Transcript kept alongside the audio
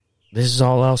This is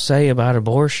all I'll say about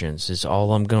abortions. Is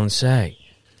all I'm going to say.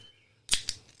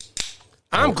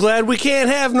 I'm glad we can't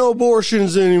have no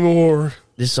abortions anymore.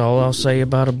 This is all I'll say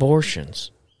about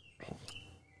abortions.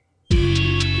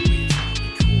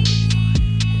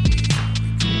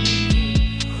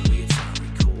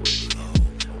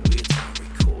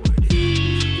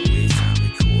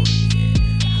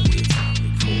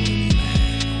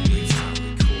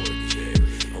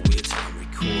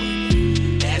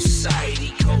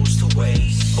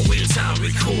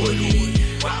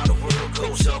 While the world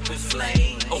goes up in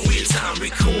flames, a weird time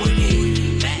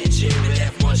recorded. Magic with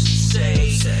that much to say.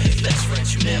 Less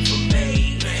friends you never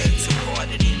made.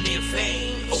 Two-hearted in their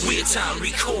vein. A weird time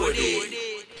recorded.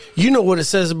 You know what it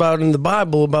says about in the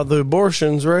Bible about the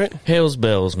abortions, right? Hell's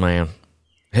bells, man.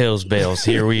 Hell's bells.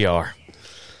 Here we are.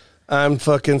 I'm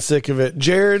fucking sick of it.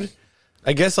 Jared,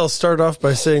 I guess I'll start off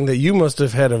by saying that you must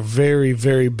have had a very,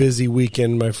 very busy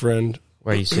weekend, my friend.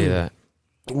 Why do you say that?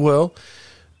 Well,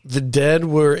 the Dead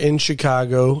were in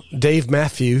Chicago. Dave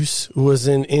Matthews was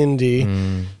in Indy.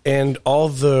 And all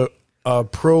the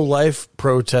pro-life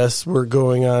protests were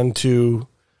going on to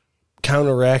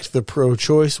counteract the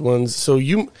pro-choice ones. So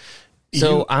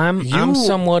I'm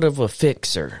somewhat of a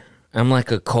fixer. I'm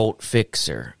like a cult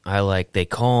fixer. They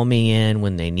call me in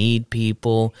when they need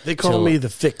people. They call me the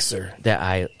fixer.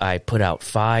 That I put out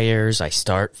fires, I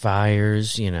start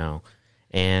fires,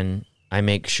 and I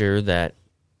make sure that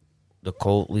the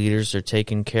cult leaders are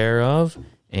taken care of,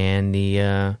 and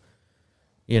maybe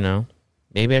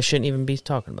I shouldn't even be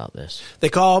talking about this. They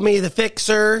call me the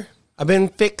fixer. I've been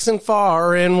fixing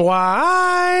far and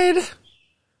wide.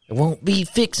 I won't be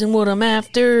fixing what I'm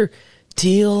after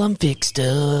till I'm fixed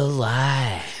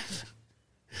alive.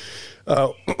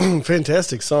 Oh,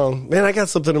 fantastic song. Man, I got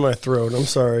something in my throat. I'm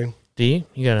sorry. Do you?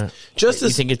 You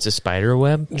think it's a spider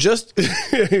web? Just...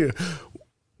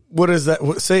 What is that?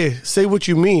 Say what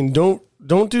you mean. Don't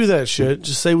do that shit.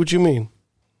 Just say what you mean.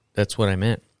 That's what I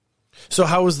meant. So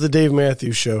how was the Dave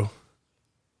Matthews show?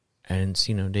 I didn't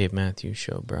see no Dave Matthews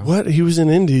show, bro. What? He was in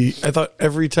Indy. I thought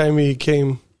every time he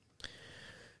came.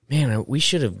 Man, we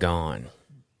should have gone.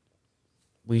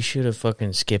 We should have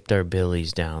fucking skipped our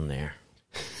billies down there.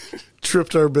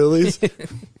 Tripped our billies?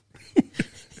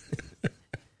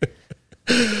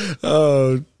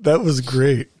 Oh, that was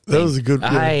great. That was a good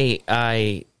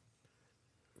one.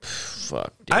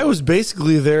 Fuck, dude. I was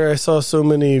basically there. I saw so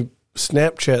many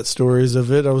Snapchat stories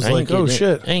of it. I was like, oh,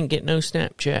 shit. I ain't get no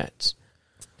Snapchats.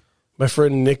 My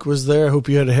friend Nick was there. I hope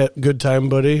you had a good time,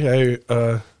 buddy.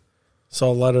 I saw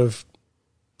a lot of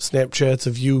Snapchats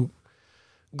of you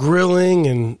grilling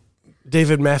and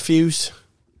David Matthews.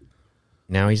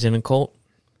 Now he's in a cult?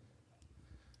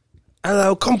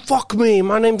 Hello, come fuck me.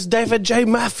 My name's David J.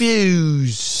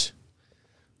 Matthews.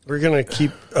 We're going to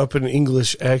keep up an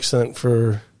English accent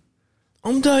for...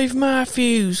 I'm Dave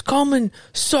Matthews. Come and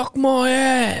suck my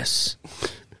ass.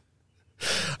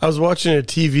 I was watching a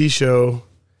TV show,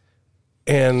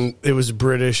 and it was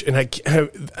British, and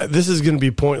this is going to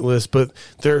be pointless, but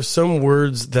there are some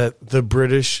words that the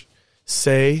British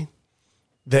say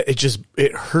that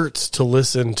it hurts to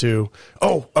listen to.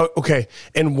 Oh, okay.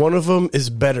 And one of them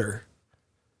is better.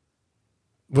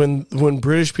 When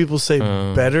British people say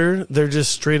better, they're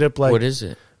just straight up like... What is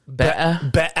it? Better?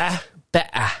 Better.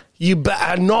 Better. You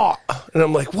better not. And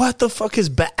I'm like, what the fuck is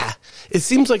better? It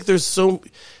seems like it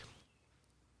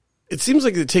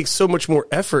takes so much more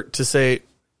effort to say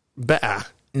better.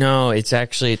 No, it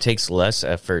takes less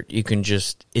effort. You can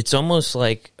it's almost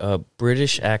like a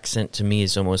British accent to me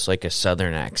is almost like a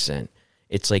Southern accent.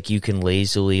 It's like you can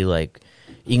lazily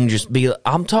you can just be like,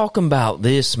 I'm talking about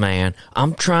this, man.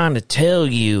 I'm trying to tell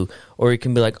you. Or you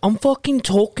can be like, I'm fucking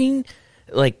talking.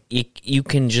 Like, you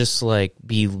can just,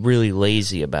 be really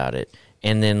lazy about it.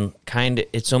 And then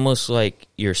it's almost like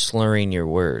you're slurring your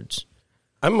words.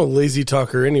 I'm a lazy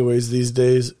talker anyways these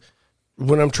days.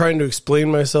 When I'm trying to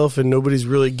explain myself and nobody's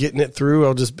really getting it through,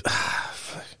 I'll just...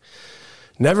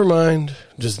 never mind.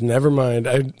 Just never mind.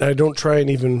 I don't try and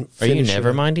even finish. Are you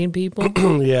never minding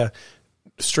people? Yeah.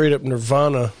 Straight up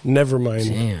Nirvana, never mind.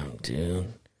 Damn, dude.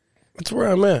 That's where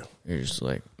I'm at. You're just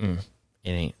like, it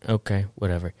ain't. Okay,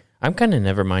 whatever. I'm kind of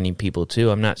never minding people too.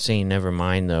 I'm not saying never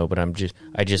mind though, but I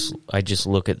just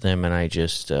look at them and I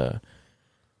just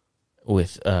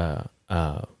with like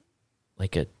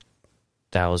a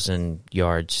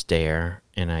 1,000-yard stare,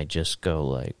 and I just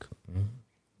go I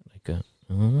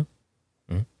don't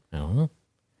know.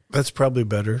 That's probably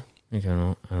better. I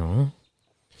don't know.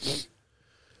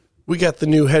 We got the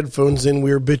new headphones in.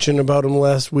 We were bitching about them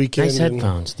last weekend. Nice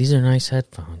headphones. These are nice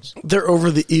headphones. They're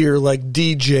over the ear like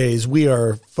DJs. We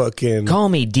are fucking... Call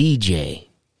me DJ.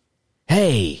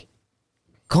 Hey,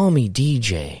 Call me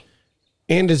DJ.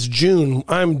 And it's June.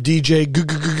 I'm DJ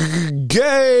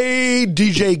Gay.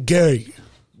 DJ Gay.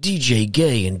 DJ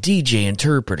Gay and DJ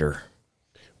Interpreter.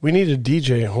 We need a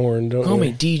DJ horn, don't Call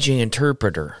we? me DJ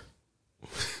Interpreter.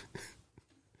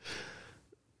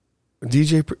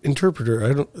 Interpreter.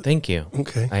 I don't. Thank you.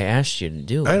 Okay. I asked you to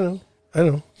do it. I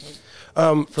know.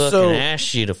 Fucking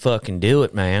asked you to fucking do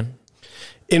it, man.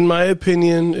 In my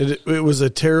opinion, it was a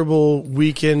terrible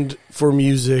weekend for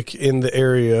music in the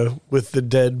area, with the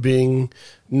Dead being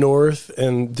north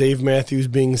and Dave Matthews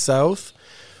being south.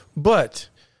 But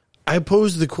I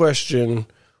posed the question,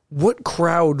 what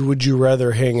crowd would you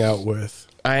rather hang out with?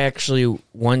 I actually,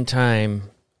 one time,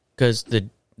 because the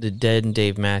Dead and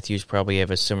Dave Matthews probably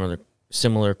have a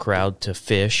similar crowd to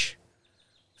Fish.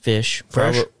 Fresh?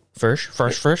 Yeah.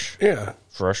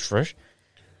 Fresh.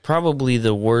 Probably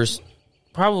the worst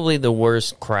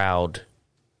crowd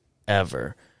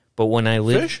ever. But when I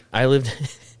lived... Fish? I lived...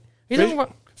 You Fish? know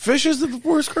what? Fish is the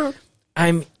worst crowd?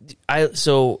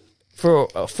 So for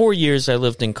 4 years I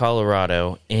lived in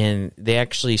Colorado, and they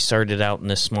actually started out in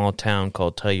this small town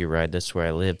called Telluride. That's where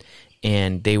I lived,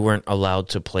 and they weren't allowed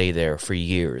to play there for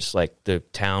years. Like, the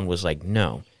town was like,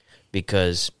 no,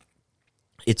 because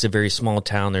it's a very small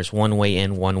town. There's one way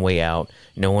in, one way out.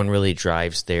 No one really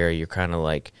drives there. You're kind of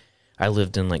like, I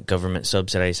lived in like government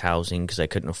subsidized housing because I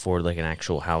couldn't afford like an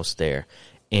actual house there,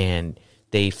 and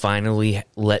they finally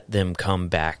let them come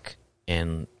back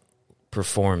and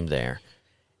perform there.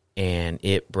 And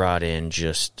it brought in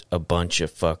just a bunch of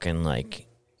fucking, like,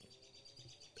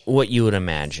 what you would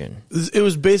imagine. It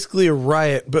was basically a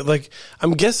riot, but, like,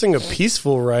 I'm guessing a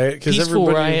peaceful riot. Peaceful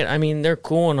riot. I mean, they're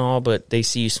cool and all, but they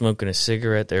see you smoking a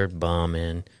cigarette, they're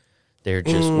bumming. They're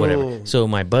just whatever. So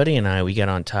my buddy and I, we got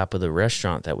on top of the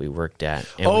restaurant that we worked at.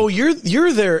 And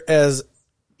you're there as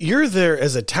a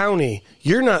townie.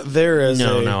 You're not there as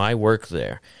No, I work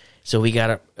there. So we got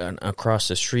up, across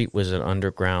the street was an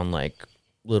underground, like,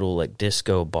 little, like,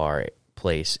 disco bar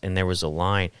place, and there was a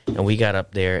line, and we got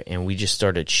up there, and we just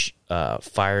started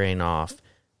firing off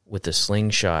with a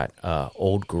slingshot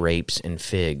old grapes and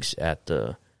figs at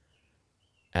the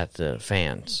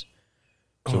fans.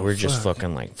 So we're just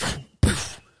fucking like,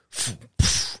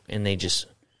 and they just...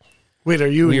 Wait,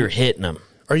 we were hitting them.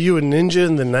 Are you a ninja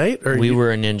in the night? Or we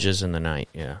were ninjas in the night,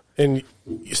 yeah. And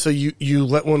so you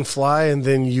let one fly, and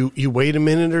then you wait a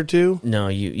minute or two? No,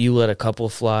 you let a couple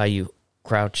fly, you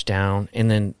crouch down,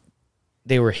 and then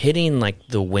they were hitting like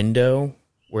the window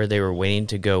where they were waiting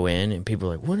to go in, and people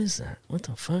were like, what is that? What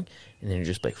the fuck? And then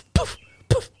just like, poof,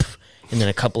 poof, poof. And then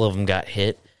a couple of them got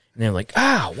hit, and they're like,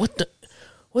 what the?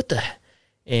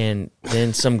 And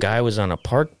then some guy was on a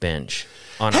park bench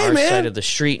on our side of the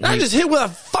street. And I just hit with a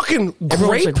fucking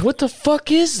grape. Like, what the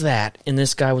fuck is that? And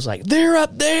this guy was like, they're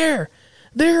up there.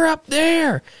 They're up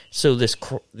there. So this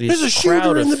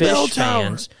crowd of Fish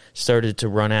fans started to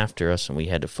run after us, and we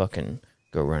had to fucking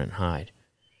go run and hide.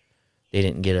 They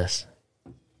didn't get us.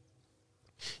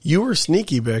 You were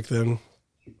sneaky back then.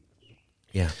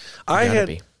 Yeah. I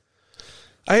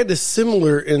had a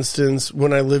similar instance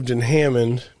when I lived in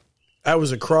Hammond. I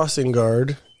was a crossing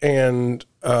guard, and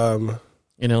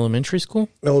in elementary school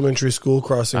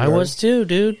crossing guard. I was too,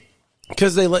 dude.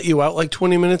 Because they let you out like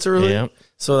 20 minutes early? Yeah.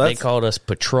 So they called us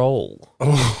patrol.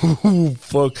 Oh,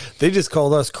 fuck. They just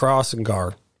called us crossing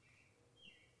guard.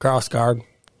 Cross guard.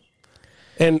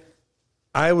 And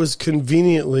I was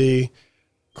conveniently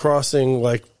crossing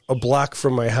like a block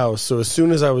from my house. So as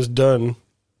soon as I was done,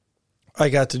 I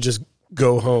got to just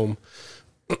go home.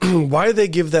 Why they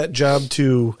give that job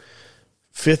to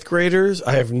fifth graders,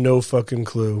 I have no fucking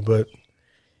clue, but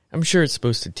I'm sure it's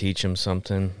supposed to teach them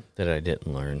something that I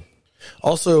didn't learn.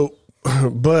 Also,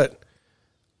 but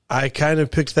I kind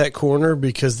of picked that corner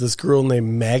because this girl named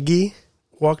Maggie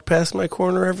walked past my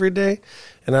corner every day,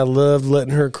 and I loved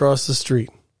letting her cross the street.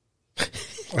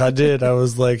 I did. I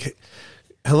was like,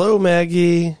 hello,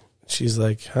 Maggie. She's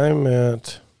like, hi,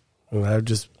 Matt. And I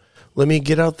just, let me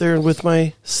get out there with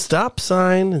my stop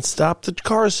sign and stop the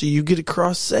car so you get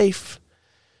across safe.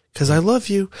 Because I love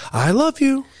you. I love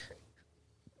you.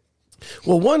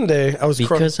 Well, one day I was...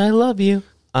 Because I love you.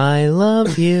 I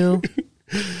love you.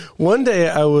 One day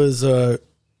I was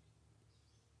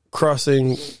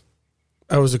crossing...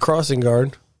 I was a crossing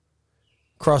guard.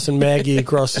 Crossing Maggie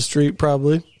across the street,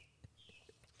 probably.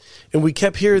 And we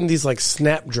kept hearing these, like,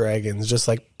 snapdragons, just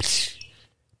like... Psh,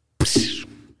 psh,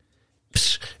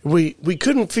 psh. We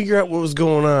couldn't figure out what was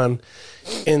going on.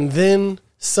 And then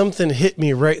something hit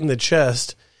me right in the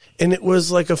chest. And it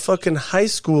was like a fucking high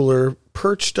schooler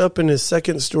perched up in his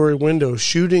second-story window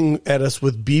shooting at us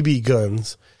with BB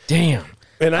guns. Damn.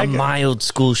 And mild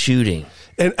school shooting.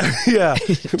 And yeah,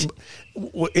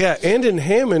 yeah, and in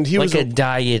Hammond, he was a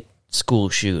diet school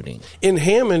shooting. In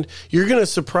Hammond, you're going to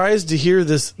surprised to hear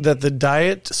this, that the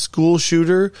diet school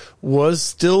shooter was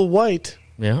still white.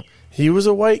 Yeah. He was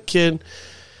a white kid.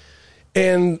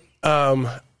 And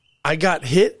I got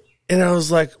hit, and I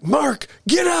was like, Mark,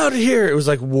 get out of here. It was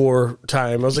like war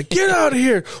time. I was like, get out of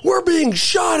here. We're being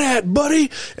shot at,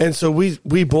 buddy. And so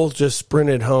we both just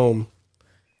sprinted home.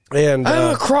 And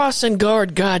I'm a crossing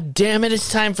guard. God damn it. It's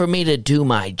time for me to do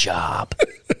my job.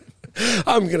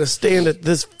 I'm going to stand at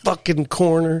this fucking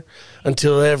corner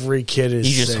until every kid is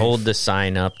You just safe. hold the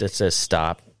sign up that says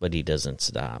stop, but he doesn't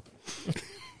stop.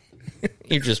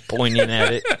 You're just pointing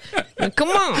at it. Come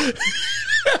on.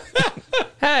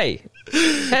 Hey,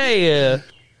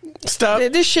 Stop.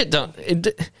 This shit don't.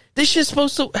 This shit's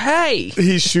supposed to. Hey,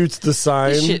 He shoots the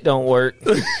sign. this shit don't work.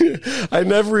 I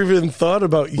never even thought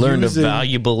about Learned using... a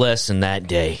valuable lesson that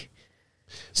day.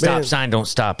 Stop Man. sign don't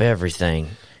stop everything,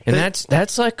 and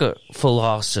that's like a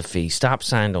philosophy. Stop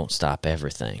sign don't stop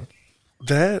everything.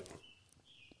 That,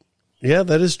 yeah,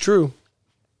 that is true.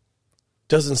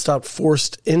 Doesn't stop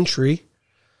forced entry.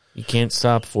 You can't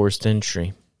stop forced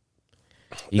entry.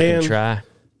 You And- can try.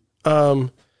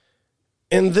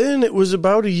 And then it was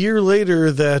about a year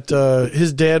later that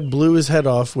his dad blew his head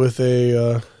off with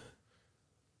a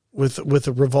with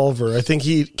a revolver. I think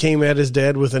he came at his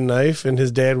dad with a knife, and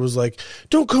his dad was like,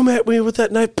 "Don't come at me with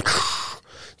that knife."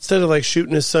 Instead of like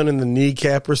shooting his son in the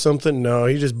kneecap or something, no,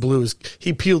 he just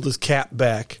he peeled his cap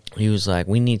back. He was like,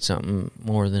 "We need something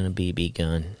more than a BB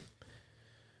gun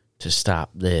to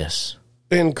stop this."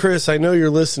 And Chris, I know you're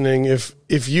listening. If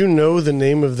you know the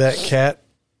name of that cat,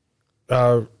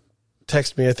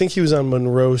 text me. I think he was on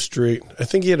Monroe Street. I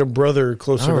think he had a brother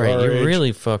closer All right, to our you're age.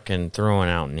 really fucking throwing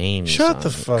out names. Shut on the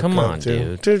it. fuck Come up, on,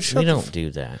 dude. dude. Shut We the don't do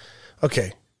that.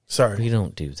 Okay, sorry. We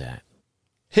don't do that.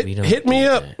 we don't Hit me do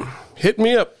up. that. Hit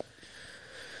me up.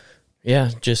 Yeah,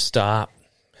 just stop.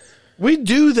 We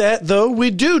do that, though. We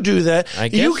do that. I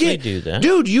guess we do that.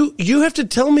 Dude, you have to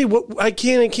tell me what I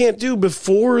can and can't do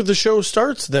before the show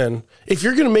starts, then. If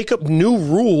you're going to make up new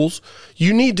rules,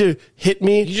 you need to hit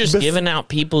me. You just giving out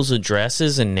people's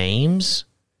addresses and names?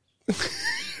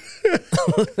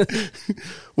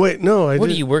 Wait, no, I What do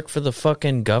didn't. you work for the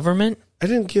fucking government? I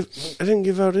didn't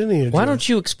give out any address. Why don't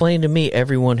you explain to me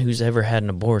everyone who's ever had an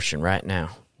abortion right now?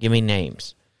 Give me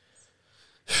names.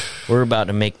 We're about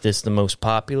to make this the most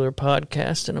popular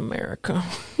podcast in America.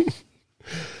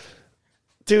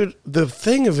 Dude, the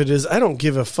thing of it is, I don't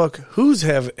give a fuck who's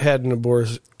had an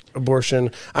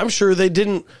abortion. I'm sure they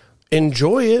didn't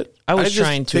enjoy it. I was just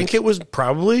trying to- think it was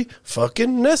probably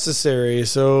fucking necessary.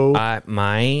 So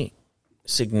My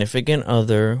significant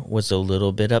other was a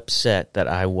little bit upset that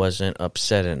I wasn't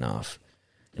upset enough.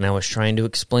 And I was trying to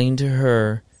explain to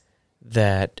her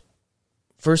that,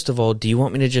 first of all, do you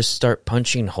want me to just start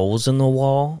punching holes in the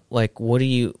wall? Like, what do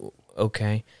you...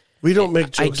 Okay. we don't make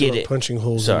I jokes get about it. punching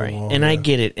holes Sorry. in the wall. And yeah. I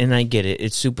get it.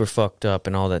 It's super fucked up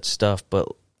and all that stuff, but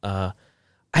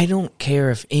I don't care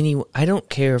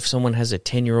if someone has a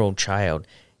 10-year-old child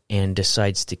and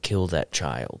decides to kill that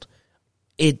child.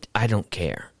 I don't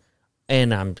care.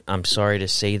 And I'm sorry to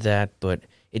say that, but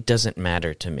it doesn't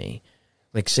matter to me.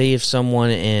 Like, say if someone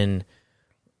in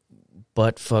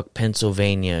buttfuck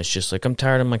Pennsylvania is just like, I'm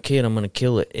tired of my kid, I'm going to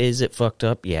kill it. Is it fucked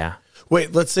up? Yeah.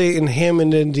 Wait, let's say in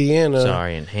Hammond, Indiana,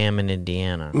 Sorry, in Hammond,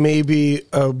 Indiana. maybe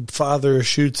a father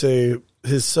shoots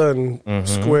his son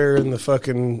square in the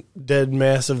fucking dead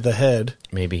mass of the head.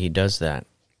 Maybe he does that.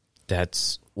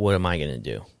 What am I going to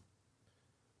do?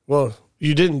 Well,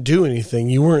 you didn't do anything.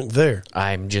 You weren't there.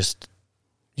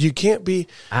 You can't be...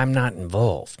 I'm not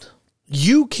involved.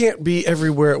 You can't be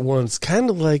everywhere at once. Kind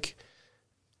of like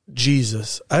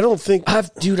Jesus. I don't think...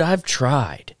 I've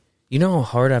tried. You know how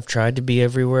hard I've tried to be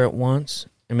everywhere at once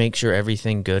and make sure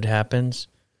everything good happens?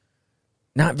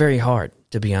 Not very hard,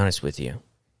 to be honest with you.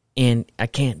 And I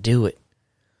can't do it.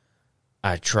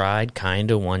 I tried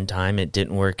kind of one time. It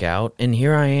didn't work out. And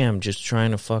here I am just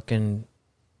trying to fucking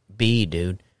be,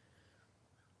 dude.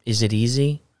 Is it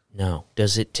easy? No. Do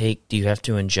you have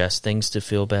to ingest things to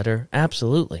feel better?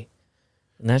 Absolutely.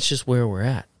 And that's just where we're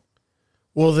at.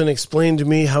 Well, then explain to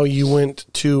me how you went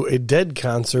to a Dead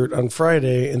concert on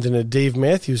Friday and then a Dave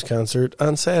Matthews concert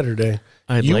on Saturday.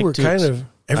 You were kind of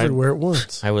everywhere at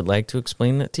once. I would like to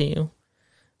explain that to you,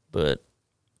 but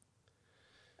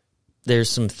there's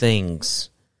some things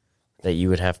that you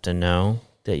would have to know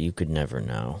that you could never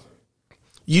know.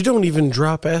 You don't even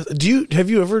drop acid. Have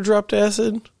you ever dropped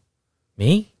acid?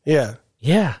 Me? Yeah.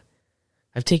 Yeah.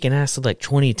 I've taken acid like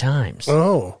 20 times.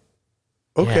 Oh.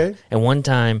 Okay. Yeah. And one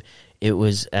time it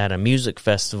was at a music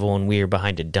festival, and we were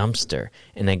behind a dumpster.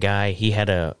 And the guy, he had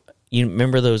you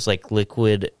remember those like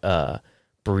liquid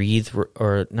breathe,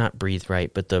 or not breathe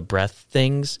right, but the breath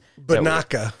things?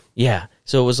 Banaka. Yeah.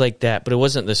 So it was like that, but it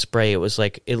wasn't the spray. It was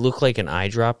like, it looked like an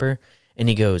eyedropper. And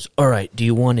he goes, all right, do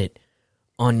you want it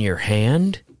on your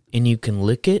hand and you can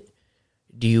lick it?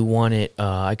 Do you want it,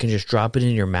 I can just drop it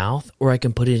in your mouth, or I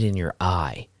can put it in your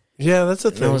eye? Yeah, that's a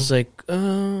thing. And I was like,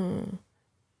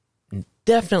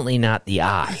 definitely not the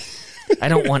eye. I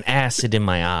don't want acid in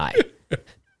my eye.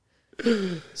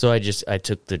 So I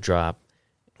took the drop,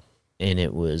 and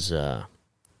it was, that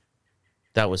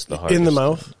was the hardest. In the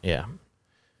mouth? Yeah.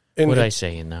 And what did I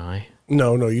say, in the eye?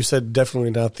 No, you said definitely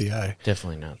not the eye.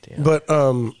 Definitely not the eye. But,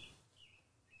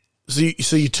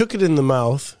 so you took it in the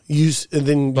mouth, and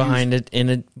then behind a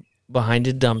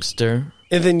dumpster.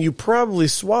 And then you probably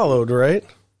swallowed, right?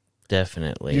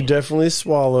 Definitely. You definitely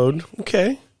swallowed.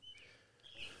 Okay.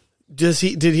 Did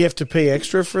he have to pay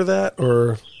extra for that,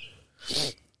 or?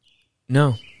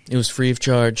 No, it was free of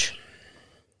charge.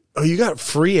 Oh, you got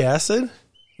free acid?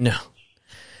 No.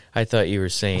 I thought you were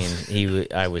saying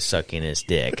I was sucking his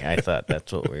dick. I thought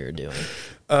that's what we were doing.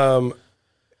 And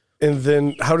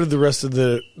then how did the rest of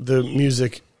the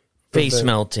music? Face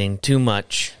melting. Too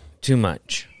much.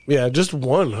 Yeah, just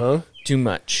one, huh? Too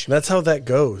much. That's how that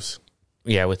goes.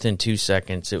 Yeah, within 2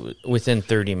 seconds, within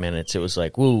 30 minutes, it was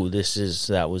like, woo,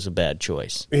 that was a bad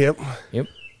choice. Yep.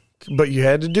 But you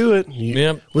had to do it.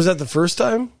 Yep. Was that the first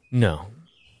time? No,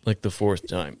 like the fourth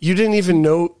time. You didn't even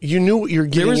know. You knew what you were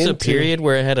getting into. There was a period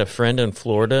where I had a friend in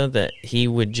Florida that he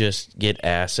would just get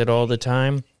acid all the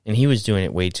time, and he was doing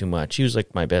it way too much. He was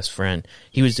like my best friend.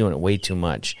 He was doing it way too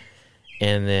much.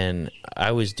 And then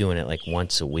I was doing it like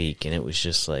once a week, and it was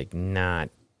just like it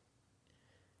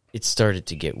started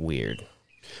to get weird.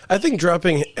 I think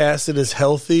dropping acid is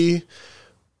healthy,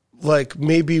 like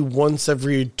maybe once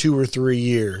every 2 or 3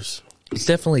 years. It's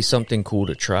definitely something cool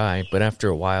to try, but after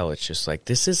a while, it's just like,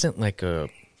 this isn't like a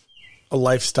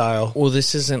lifestyle. Well,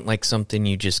 this isn't like something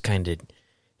you just kind of,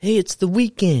 hey, it's the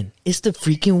weekend. It's the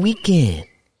freaking weekend.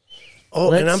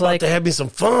 Oh, and I'm about to have me some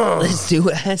fun. Let's do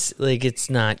it. Like, it's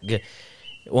not good.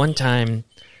 One time,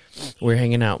 we're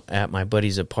hanging out at my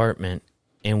buddy's apartment,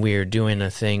 and we were doing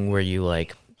a thing where you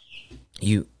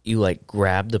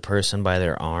grab the person by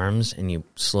their arms and you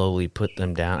slowly put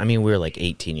them down. I mean, we were like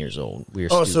 18 years old. We were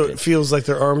stupid. So it feels like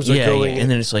their arms are going. Yeah, and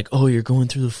then it's like, oh, you're going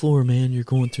through the floor, man. You're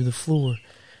going through the floor.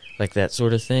 Like that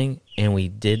sort of thing. And we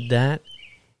did that,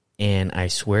 and I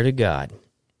swear to God,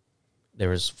 there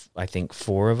was, I think,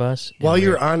 4 of us. While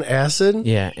you're on acid?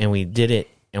 Yeah, and we did it,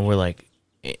 and we're like,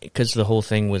 because the whole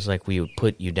thing was like we would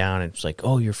put you down, and it's like,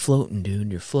 oh, you're floating,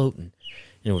 dude. You're floating.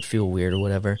 And it would feel weird or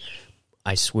whatever.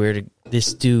 I swear to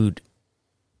this dude,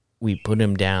 we put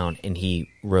him down, and he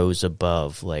rose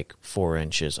above like 4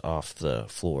 inches off the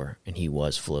floor, and he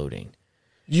was floating.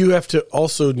 You have to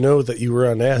also know that you were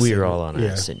on acid. We were all on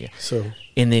acid, yeah. So,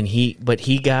 and then he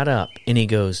got up, and he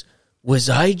goes, was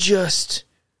I just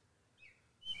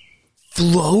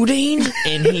floating?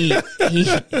 And he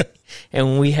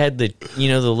and we had the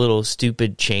little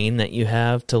stupid chain that you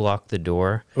have to lock the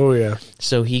door. Oh yeah.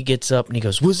 So he gets up and he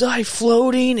goes, was I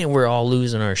floating? And we're all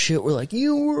losing our shit. We're like,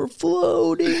 you were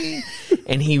floating.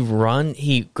 And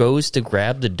he goes to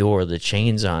grab the door, the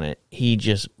chain's on it. He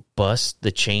just busts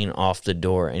the chain off the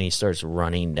door, and he starts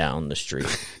running down the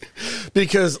street.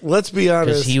 Because let's be honest,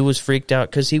 because he was freaked out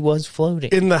because he was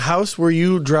floating. In the house where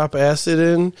you drop acid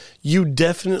in, you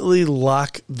definitely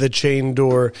lock the chain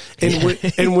door.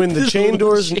 And when the chain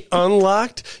door is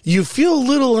unlocked, you feel a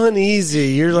little uneasy.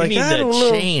 You're like, I don't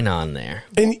know. Chain on there.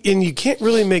 And you can't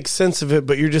really make sense of it,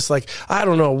 but you're just like, I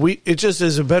don't know. It just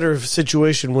is a better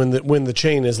situation when the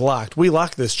chain is locked. We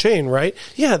lock this chain, right?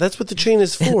 Yeah, that's what the chain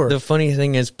is for. The funny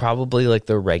thing is probably like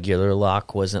the regular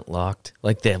lock wasn't locked.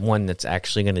 Like the one that's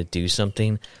actually going to do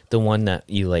something. The one that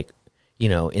you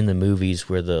in the movies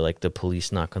where the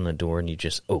police knock on the door and you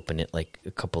just open it like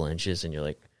a couple inches and you're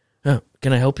like, oh,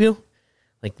 can I help you?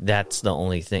 Like that's the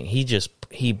only thing.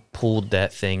 He pulled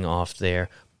that thing off there,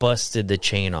 busted the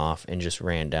chain off, and just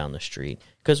ran down the street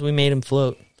because we made him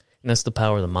float. And that's the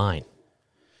power of the mind.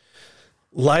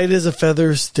 Light as a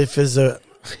feather, stiff as a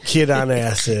kid on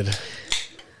acid.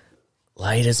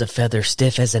 Light as a feather,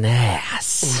 stiff as an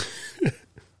ass.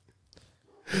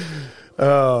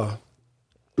 I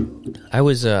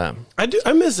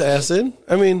miss acid.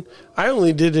 I mean, I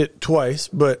only did it twice,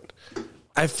 but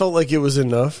I felt like it was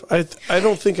enough. I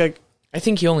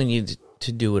think you only need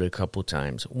to do it a couple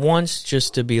times. Once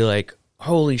just to be like,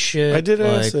 holy shit. I did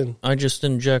acid. I just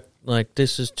inject, like,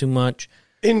 this is too much.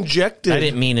 Injected. I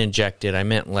didn't mean injected. I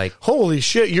meant like Holy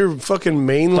shit, you're fucking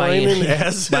mainlining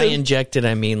acid. by injected,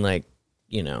 I mean like,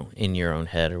 you know, in your own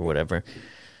head or whatever.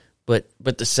 But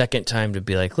the second time to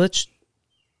be like, let's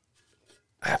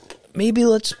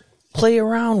play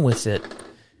around with it.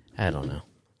 I don't know.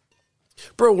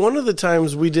 Bro, one of the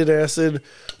times we did acid,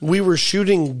 we were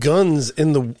shooting guns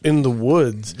in the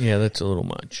woods. Yeah, that's a little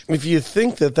much. If you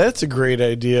think that that's a great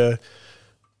idea,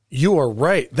 you are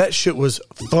right. That shit was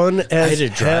fun as I had to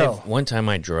hell. drive. One time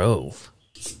I drove.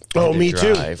 Oh, me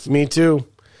too. Me too.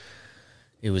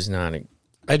 It was not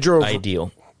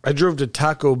ideal. I drove to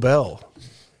Taco Bell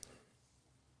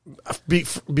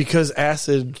because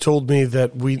acid told me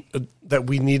that we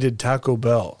needed Taco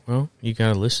Bell. Well, you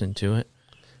got to listen to it.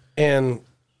 And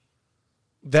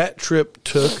that trip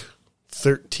took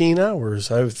 13 hours.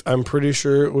 I'm pretty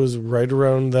sure it was right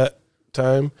around that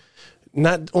time.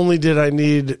 Not only did I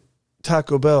need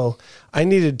Taco Bell, I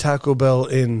needed Taco Bell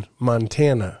in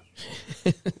Montana.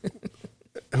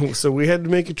 So we had to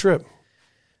make a trip.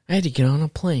 I had to get on a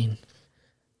plane.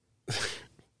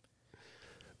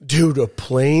 Dude, a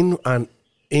plane on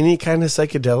any kind of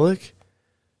psychedelic?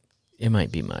 It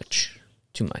might be much.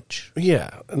 Too much.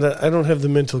 Yeah. I don't have the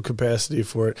mental capacity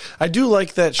for it. I do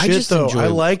like that shit, though. I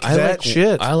like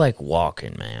shit. I like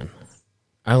walking, man.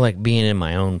 I like being in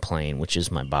my own plane, which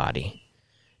is my body.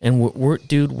 And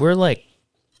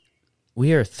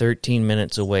we are 13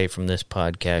 minutes away from this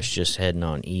podcast just heading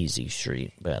on Easy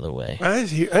Street, by the way.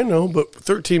 I know, but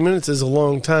 13 minutes is a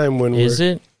long time when Is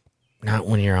it? Not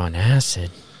when you're on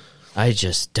acid. I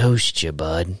just dosed you,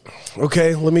 bud.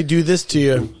 Okay, let me do this to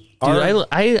you. Dude,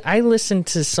 I listened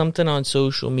to something on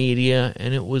social media,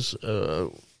 and it was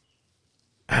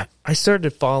I started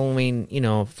follow a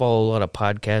lot of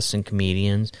podcasts and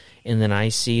comedians, and then I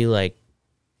see like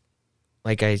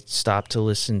I stopped to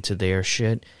listen to their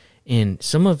shit, and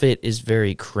some of it is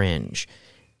very cringe,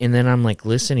 and then I'm like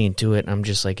listening to it, and I'm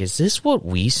just like, is this what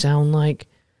we sound like?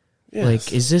 Yes.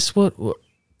 Like, is this what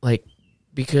like?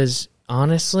 Because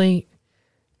honestly,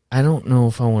 I don't know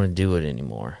if I want to do it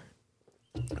anymore.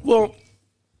 Well,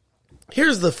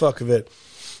 here's the fuck of it.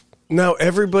 Now,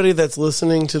 everybody that's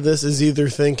listening to this is either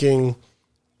thinking,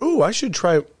 "Oh, I should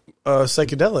try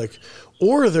psychedelic,"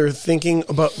 or they're thinking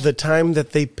about the time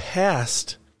that they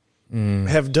passed,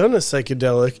 have done a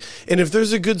psychedelic. And if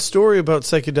there's a good story about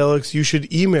psychedelics, you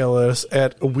should email us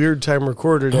at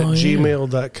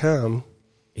weirdtimerecorded@gmail.com.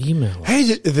 Email.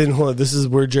 Hey, then hold on. This is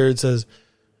where Jared says,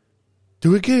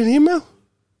 "Do we get an email?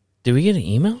 Do we get an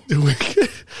email?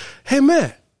 Hey,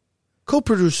 Matt,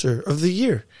 co-producer of the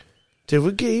year. Did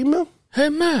we get email? Hey,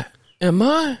 Matt, am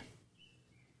I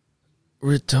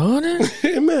retarded?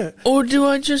 Hey, Matt. Or do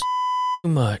I just too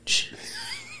much?"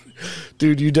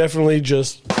 Dude, you definitely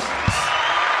just...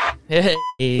 Hey,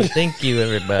 thank you,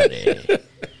 everybody.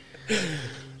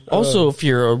 Also, if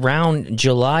you're around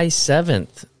July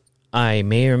 7th, I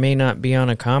may or may not be on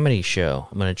a comedy show.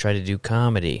 I'm going to try to do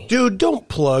comedy. Dude, don't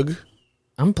plug.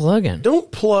 I'm plugging.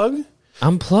 Don't plug.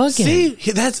 I'm plugging. See,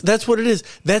 that's what it is.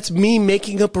 That's me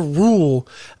making up a rule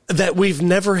that we've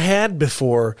never had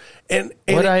before. And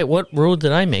what rule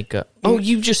did I make up? Oh,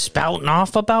 you just spouting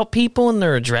off about people and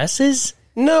their addresses?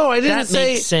 No, I didn't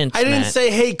say. Makes sense, I didn't Matt. say,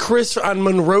 "Hey, Chris on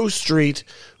Monroe Street."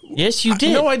 Yes, you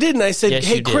did. No, I didn't. I said, Yes,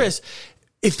 "Hey, you did. Chris,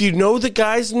 if you know the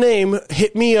guy's name,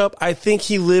 hit me up. I think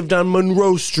he lived on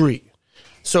Monroe Street."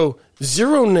 So,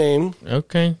 zero name.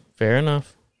 Okay, fair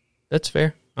enough. That's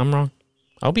fair. I'm wrong.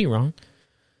 I'll be wrong.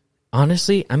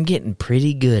 Honestly, I'm getting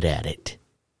pretty good at it.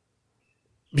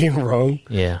 Being wrong?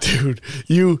 Yeah. Dude,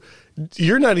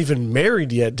 you're not even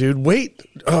married yet, dude. Wait.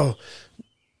 Oh.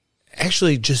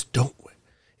 Actually, just don't.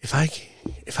 If I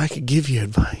could give you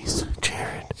advice,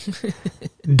 Jared,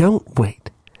 don't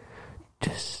wait.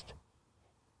 Just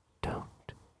don't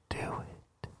do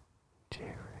it,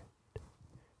 Jared.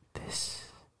 This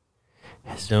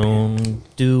has Don't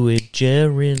do it,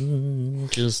 Jared.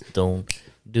 Just don't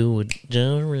do it,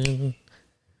 Jared.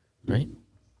 Right?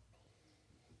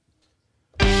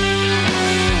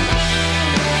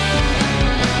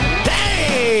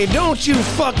 Hey, don't you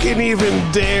fucking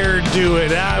even dare do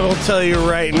it. I will tell you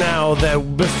right now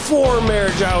that before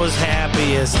marriage I was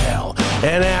happy as hell.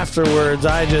 And afterwards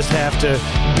I just have to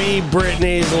be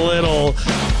Brittany's little,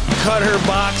 cut her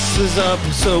boxes up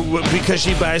because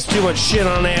she buys too much shit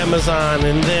on Amazon,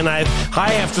 and then I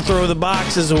have to throw the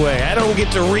boxes away. I don't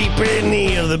get to reap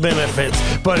any of the benefits.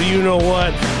 But you know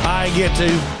what? I get to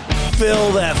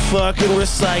fill that fucking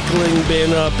recycling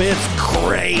bin up. It's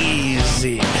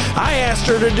crazy. I asked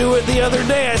her to do it the other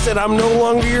day. I said, I'm no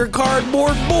longer your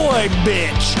cardboard boy,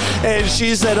 bitch. And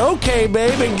she said, okay,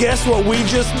 babe. And guess what we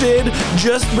just did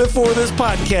just before this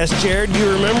podcast, Jared? Do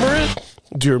you remember it?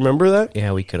 Do you remember that?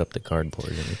 Yeah, we cut up the cardboard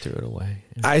and we threw it away.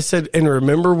 Yeah. I said, and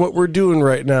remember what we're doing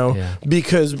right now,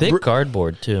 because thick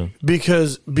cardboard too.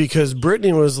 Because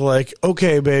Brittany was like,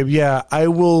 okay, babe, yeah, I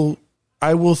will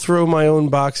throw my own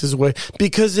boxes away,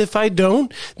 because if I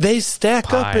don't, they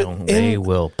stack up. They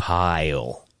will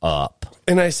pile up.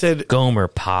 And I said, Gomer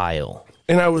pile.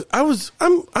 And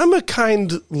I'm a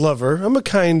kind lover. I'm a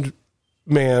kind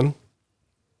man.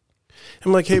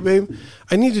 I'm like, hey, babe,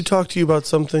 I need to talk to you about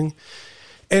something.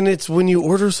 And it's when you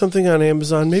order something on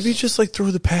Amazon, maybe just like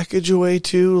throw the package away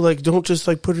too. Like, don't just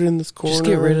like put it in this corner. Just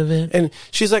get rid of it. And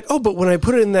she's like, oh, but when I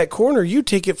put it in that corner, you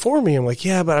take it for me. I'm like,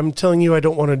 yeah, but I'm telling you, I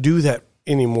don't want to do that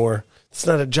anymore. It's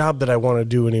not a job that I want to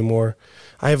do anymore.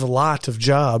 I have a lot of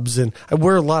jobs and I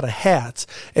wear a lot of hats.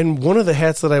 And one of the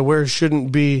hats that I wear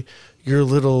shouldn't be your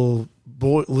little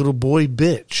boy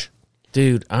bitch.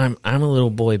 Dude, I'm a little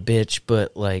boy bitch,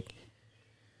 but like,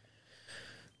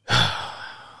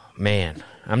 man,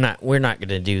 we're not going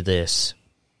to do this.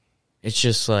 It's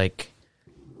just like,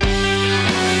 hey,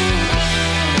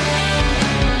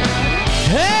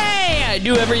 I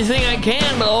do everything I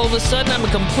can, but all of a sudden I'm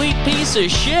a complete piece of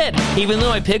shit. Even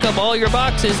though I pick up all your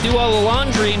boxes, do all the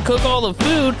laundry, and cook all the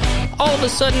food, all of a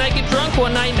sudden I get drunk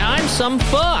one night and I'm some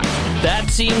fuck. That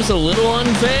seems a little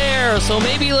unfair, so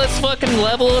maybe let's fucking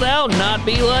level it out and not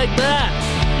be like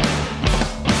that.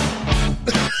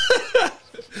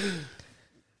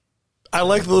 I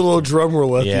like the little drum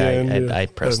roll at the end. I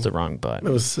pressed the wrong button.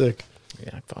 That was sick.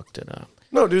 Yeah, I fucked it up.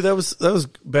 No, dude, that was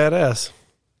badass.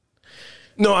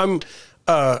 No, I'm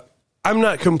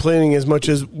not complaining as much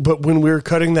as, but when we were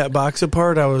cutting that box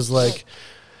apart, I was like,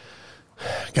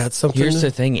 got something. Here's the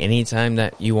thing: anytime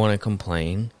that you want to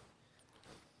complain,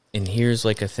 and here's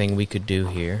like a thing we could do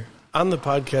here. On the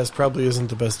podcast probably isn't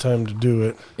the best time to do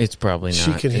it. It's probably not.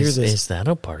 She can hear this. Is that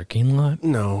a parking lot?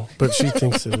 No, but she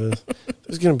thinks it is.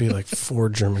 There's going to be like 4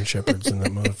 German Shepherds in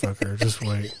that motherfucker. Just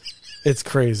wait. It's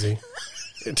crazy.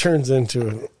 It turns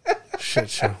into a shit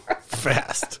show.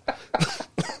 Fast.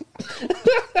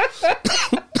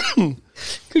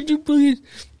 Could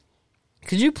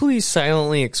you please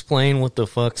silently explain what the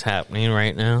fuck's happening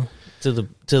right now to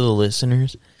the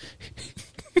listeners?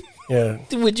 Yeah.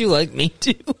 Would you like me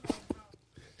to?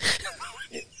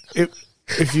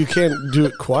 If you can't do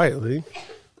it quietly,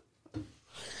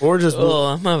 or just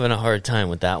I'm having a hard time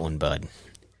with that one, bud.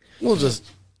 All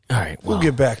right. We'll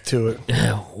get back to it.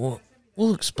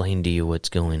 We'll explain to you what's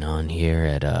going on here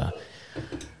at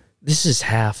this is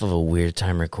half of a Weird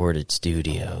Time Recorded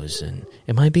Studios, and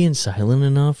am I being silent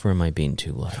enough, or am I being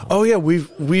too loud? Oh yeah,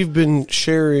 we've been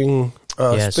sharing.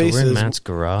 Spaces. So we're in Matt's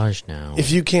garage now.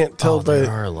 If you can't tell,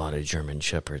 there are a lot of German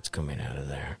Shepherds coming out of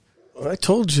there. I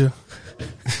told you.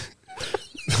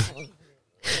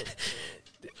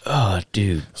 Oh,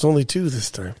 dude. There's only 2 this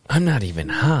time. I'm not even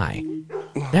high.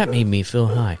 That made me feel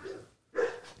high.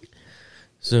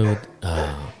 So,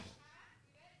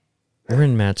 we're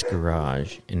in Matt's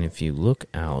garage, and if you look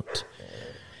out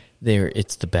there,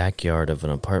 it's the backyard of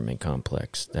an apartment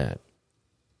complex that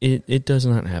it does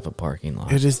not have a parking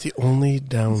lot. It is the only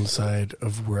downside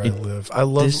of where I live. I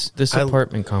love this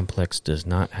apartment complex does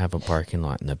not have a parking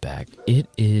lot in the back. It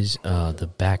is the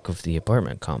back of the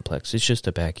apartment complex. It's just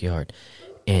a backyard.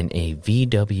 And a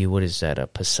VW, what is that, a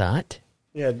Passat?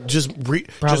 Yeah,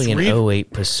 Probably an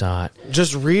 08 Passat.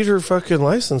 Just read her fucking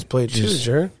license plate too,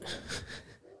 Jared.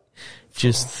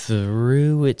 Just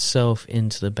threw itself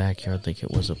into the backyard like it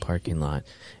was a parking lot.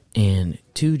 And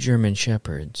 2 German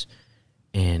Shepherds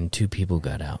and 2 people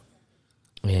got out.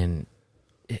 And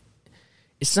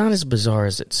it's not as bizarre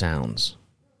as it sounds.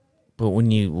 But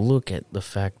when you look at the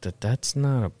fact that that's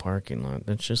not a parking lot,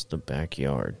 that's just the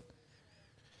backyard.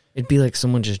 It'd be like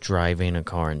someone just driving a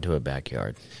car into a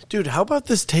backyard. Dude, how about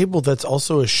this table that's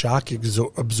also a shock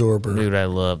absorber? Dude, I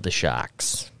love the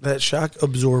shocks. That shock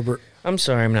absorber. I'm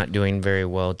sorry I'm not doing very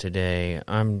well today.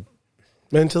 I'm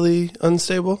mentally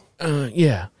unstable?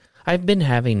 Yeah. I've been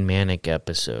having manic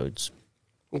episodes.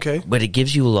 Okay. But it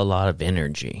gives you a lot of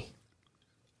energy.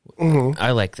 Mm-hmm.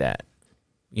 I like that.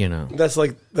 You know. That's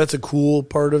a cool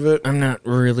part of it. I'm not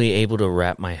really able to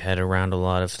wrap my head around a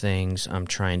lot of things. I'm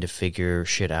trying to figure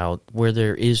shit out where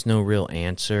there is no real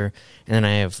answer. And then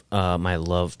I have my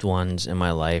loved ones in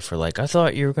my life are like, I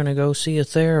thought you were going to go see a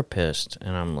therapist.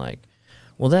 And I'm like,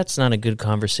 well, that's not a good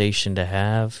conversation to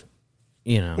have.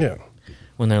 You know. Yeah.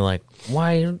 When they're like,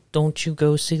 why don't you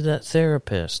go see that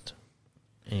therapist?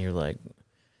 And you're like,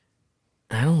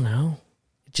 I don't know.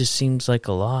 It just seems like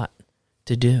a lot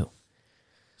to do.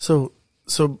 So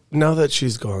now that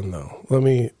she's gone, though, let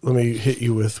me hit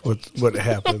you with what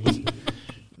happens.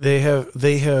 They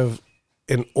have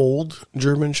an old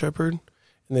German Shepherd,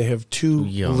 and they have two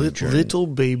little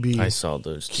baby. I saw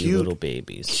those two little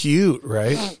babies. Cute,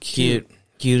 right? Cute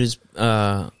as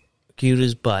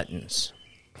buttons.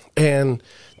 And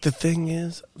the thing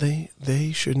is,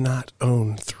 they should not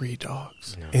own 3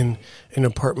 dogs in an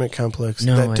apartment complex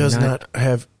that does not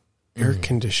have air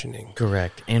conditioning.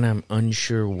 Correct. And I'm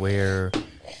unsure what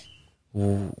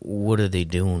are they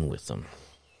doing with them?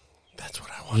 That's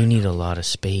what I want. You need a lot of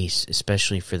space,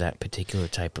 especially for that particular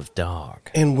type of dog.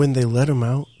 And when they let them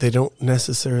out, they don't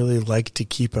necessarily like to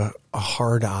keep a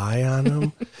hard eye on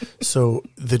them. So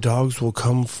the dogs will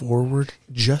come forward.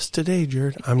 Just today,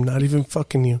 Jared, I'm not even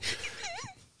fucking you.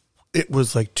 It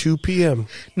was like 2 p.m.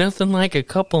 Nothing like a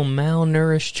couple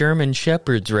malnourished German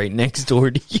shepherds right next door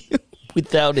to you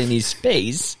without any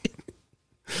space.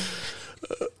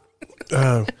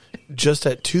 Just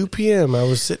at 2 p.m., I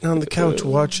was sitting on the couch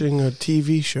watching a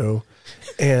TV show,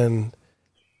 and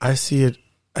I see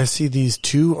these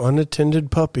 2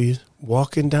 unattended puppies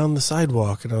walking down the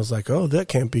sidewalk, and I was like, "Oh, that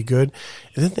can't be good."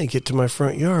 And then they get to my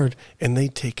front yard, and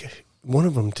one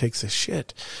of them takes a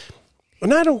shit,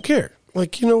 and I don't care.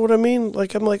 Like, you know what I mean?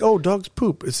 Like, I'm like, "Oh, dogs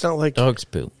poop." It's not like dogs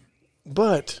poop,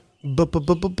 but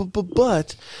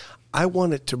I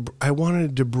wanted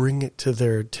to bring it to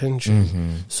their attention.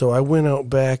 Mm-hmm. So I went out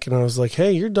back and I was like,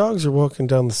 "Hey, your dogs are walking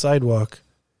down the sidewalk,"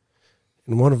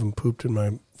 and one of them pooped in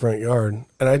my front yard,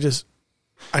 and I just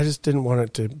didn't want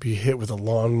it to be hit with a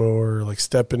lawnmower or like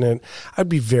step in it. I'd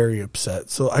be very upset.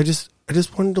 So I just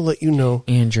wanted to let you know.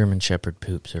 And German Shepherd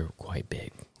poops are quite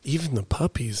big. Even the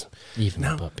puppies. The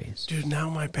puppies. Dude,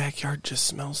 now my backyard just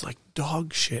smells like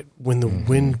dog shit when the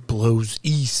wind blows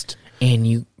east. And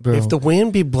you, bro. If the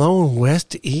wind be blowing west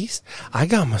to east, I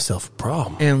got myself a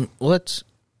problem. And let's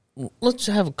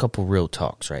have a couple real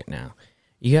talks right now.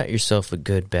 You got yourself a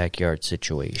good backyard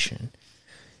situation.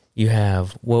 You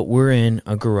have what we're in,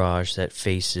 a garage that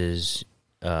faces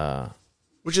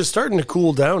which is starting to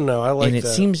cool down now. I like and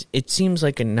that. It seems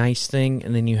like a nice thing,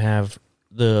 and then you have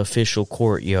the official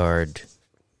courtyard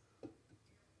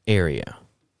area.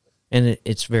 And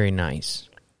it's very nice.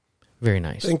 Very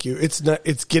nice. Thank you. It's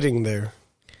getting there.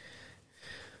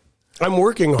 I'm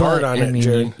working hard on it,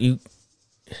 Jared. You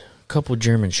a couple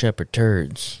German Shepherd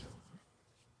turds.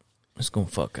 It's gonna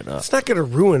fuck it up. It's not gonna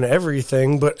ruin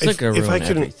everything, but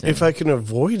everything. if I can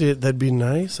avoid it, that'd be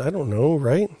nice. I don't know,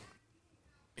 right?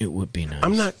 It would be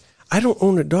nice. I don't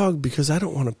own a dog because I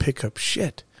don't want to pick up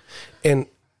shit. And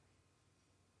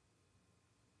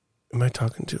am I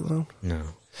talking too loud? No.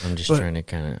 I'm just trying to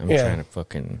trying to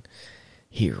fucking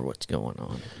hear what's going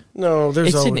on. No,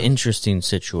 it's an interesting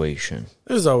situation.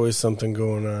 There's always something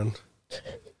going on.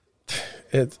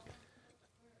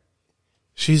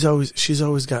 She's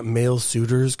always got male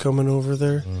suitors coming over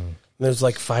there. There's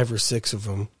like 5 or 6 of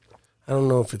them. I don't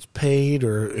know if it's paid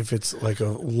or if it's like a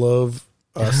love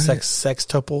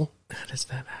sextuple. How does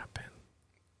that happen?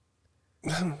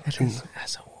 As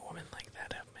a woman like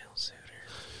that have male suitors?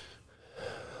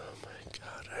 Oh my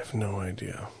God, I have no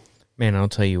idea. Man, I'll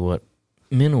tell you what.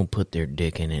 Men will put their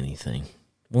dick in anything,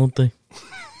 won't they?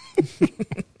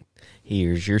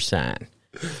 Here's your sign.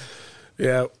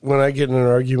 Yeah, when I get in an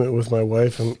argument with my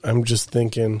wife, I'm just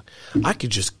thinking, I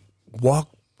could just walk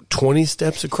 20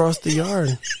 steps across the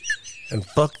yard and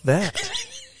fuck that.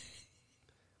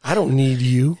 I don't need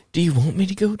you. Do you want me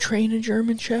to go train a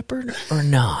German Shepherd or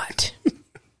not?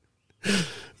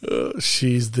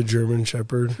 She's the German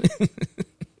Shepherd.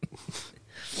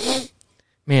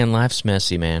 Man, life's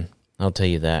messy, man. I'll tell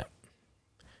you that.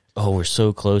 Oh, we're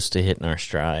so close to hitting our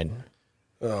stride.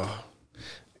 Oh.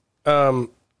 Well,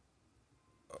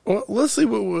 let's see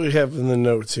what we have in the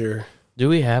notes here. Do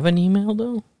we have an email,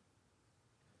 though?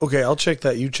 Okay, I'll check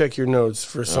that. You check your notes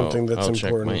for something that's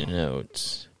important. I'll check my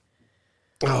notes.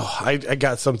 Oh, I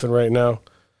got something right now.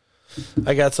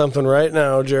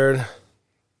 Jared.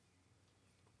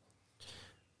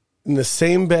 In the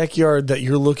same backyard that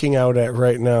you're looking out at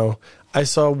right now, I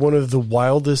saw one of the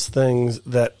wildest things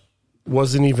that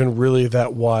wasn't even really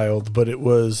that wild, but it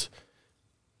was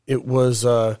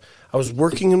I was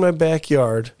working in my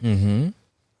backyard, and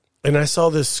I saw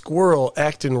this squirrel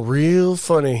acting real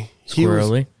funny.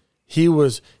 Squirrely? He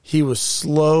was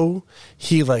slow.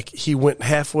 He went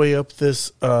halfway up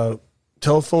this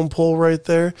telephone pole right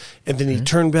there, and then he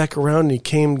turned back around and he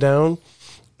came down,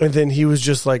 and then he was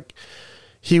just like,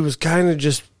 he was kind of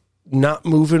just not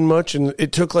moving much, and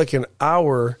it took like an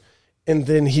hour, And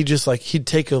then he just he'd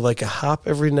take a hop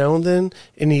every now and then,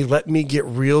 and he let me get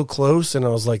real close, and I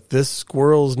was like, this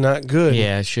squirrel's not good.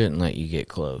 Yeah, I shouldn't let you get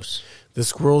close. This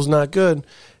squirrel's not good.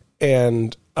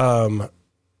 And I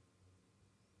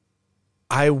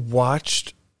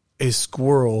watched a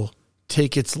squirrel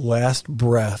take its last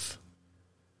breath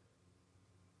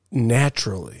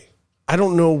naturally. I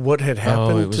don't know what had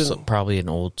happened. It was probably an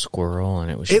old squirrel,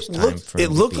 and it was just time for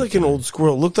it looked like an old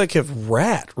squirrel. It looked like a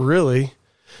rat, really.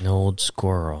 An old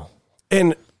squirrel.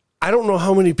 And I don't know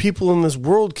how many people in this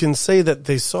world can say that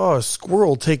they saw a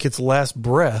squirrel take its last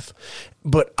breath,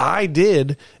 but I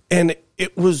did, and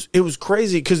it was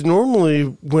crazy because normally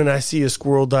when I see a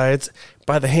squirrel die, it's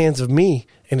by the hands of me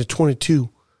and a .22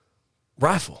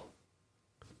 rifle.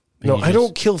 No, I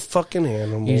don't kill fucking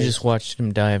animals. You just watched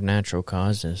him die of natural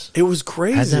causes. It was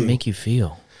crazy. How did that make you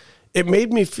feel? It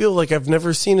made me feel like I've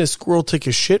never seen a squirrel take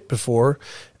a shit before.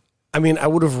 I mean, I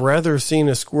would have rather seen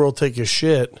a squirrel take a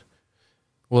shit.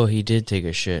 Well, he did take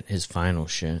a shit, his final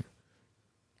shit.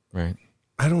 Right?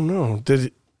 I don't know.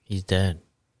 He's dead.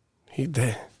 He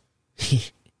dead.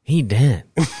 He dead.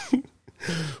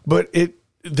 But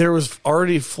there was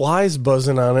already flies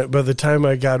buzzing on it by the time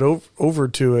I got over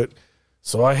to it.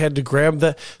 So I had to grab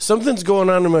that. Something's going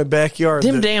on in my backyard.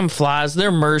 Them damn flies,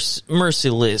 they're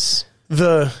merciless.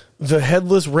 The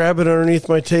headless rabbit underneath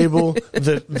my table.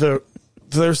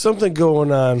 There's something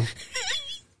going on.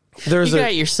 You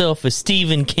got yourself a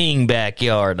Stephen King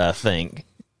backyard, I think.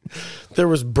 There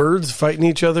was birds fighting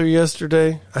each other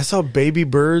yesterday. I saw baby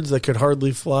birds that could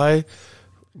hardly fly,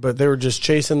 but they were just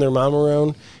chasing their mom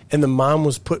around, and the mom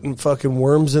was putting fucking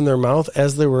worms in their mouth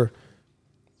as they were.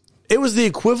 It was the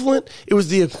equivalent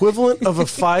of a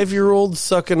 5-year-old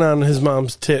sucking on his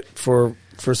mom's tit for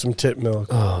some tit milk.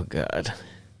 Oh God.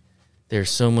 There's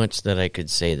so much that I could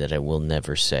say that I will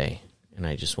never say, and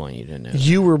I just want you to know.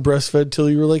 You were breastfed till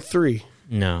you were like 3.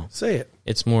 No. Say it.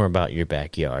 It's more about your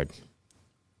backyard.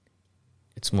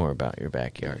 It's more about your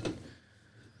backyard.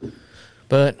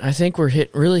 But I think we're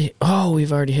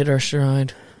we've already hit our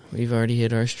stride.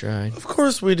 Of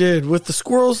course we did. With the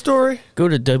squirrel story? Go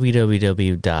to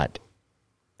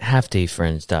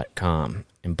www.halfdayfriends.com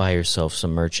and buy yourself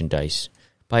some merchandise.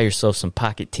 Buy yourself some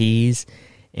pocket tees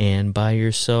and buy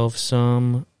yourself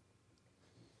some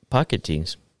pocket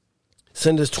tees.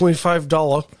 Send us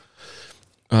 $25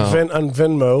 on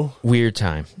Venmo. Weird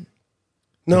time.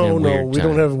 No, we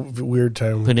don't have weird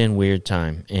time. Put in weird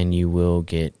time, and you will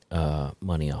get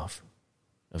money off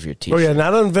of your t-shirt. Oh, yeah,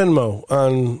 not on Venmo,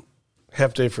 on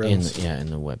Half Day Friends. In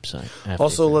the website.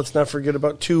 Also, let's not forget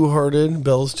about Two Hearted,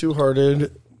 Bell's Two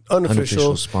Hearted,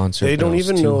 unofficial sponsor. They don't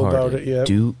even know about it yet.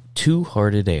 Two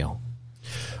Hearted Ale.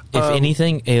 If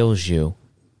anything ails you,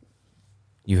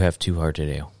 you have Two Hearted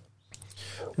Ale.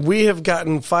 We have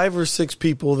gotten 5 or 6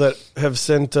 people that have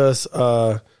sent us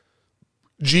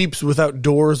Jeeps without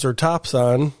doors or tops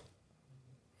on,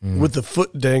 with the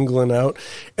foot dangling out,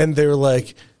 and they're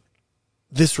like,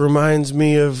 this reminds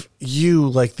me of you.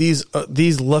 Like, these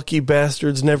lucky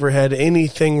bastards never had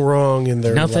anything wrong in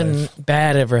their life. Nothing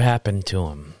bad ever happened to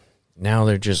them. Now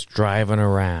they're just driving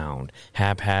around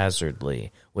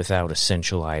haphazardly without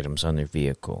essential items on their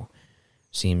vehicle.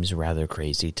 Seems rather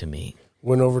crazy to me.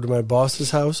 Went over to my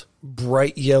boss's house,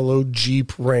 bright yellow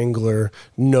Jeep Wrangler,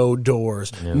 no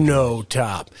doors, no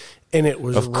top. And it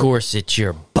was... Of course it's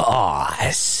your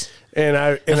boss.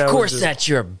 Of course that's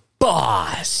your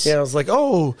boss. Yeah, I was like,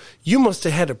 oh, you must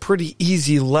have had a pretty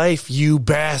easy life, you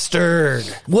bastard.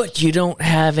 What, you don't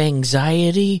have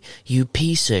anxiety, you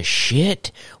piece of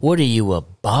shit? What, are you a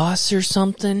boss or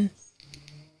something?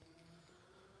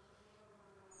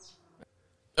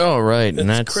 Oh, right. And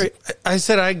that's great. I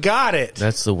said I got it.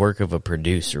 That's the work of a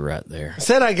producer right there. I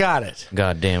said I got it.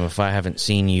 God damn, if I haven't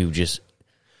seen you just...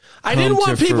 I didn't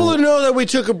want people to know that we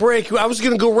took a break. I was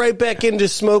going to go right back into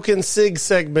smoking cig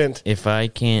segment. If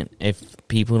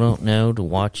people don't know to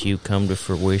watch you come to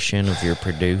fruition of your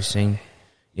producing,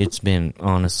 it's been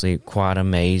honestly quite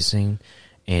amazing,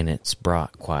 and it's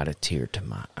brought quite a tear to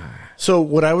my eye. So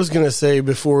what I was going to say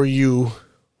before you...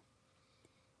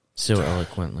 So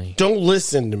eloquently. Don't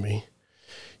listen to me.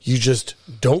 You just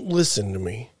don't listen to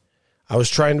me. I was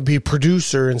trying to be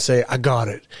producer and say, I got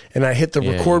it. And I hit the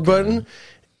record button.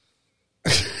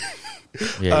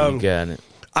 Yeah, you got it.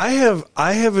 I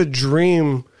have a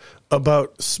dream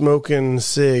about smoking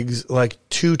cigs like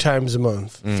 2 times a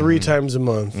month, 3 times a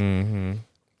month. Mm-hmm.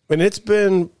 And it's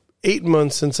been 8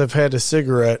 months since I've had a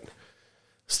cigarette.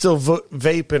 Still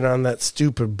vaping on that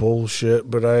stupid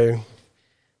bullshit, but I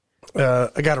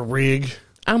got a rig.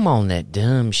 I'm on that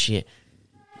dumb shit.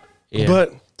 Yeah.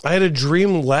 But I had a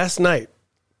dream last night,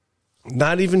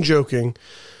 not even joking.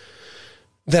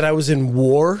 that I was in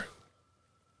war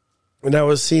and I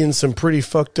was seeing some pretty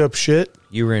fucked up shit.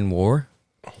 You were in war?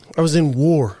 I was in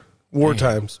war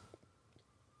times.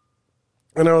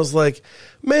 And I was like,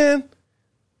 man,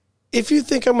 if you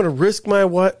think I'm going to risk my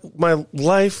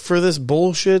life for this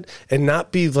bullshit and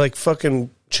not be like fucking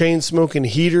chain smoking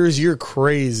heaters, you're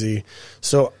crazy.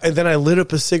 So, and then I lit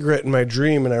up a cigarette in my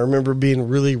dream and I remember being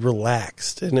really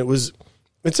relaxed. And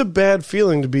it's a bad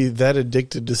feeling to be that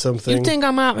addicted to something. You think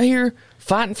I'm out here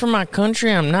fighting for my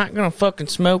country? I'm not going to fucking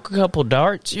smoke a couple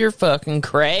darts? You're fucking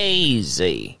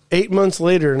crazy. 8 months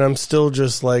later and I'm still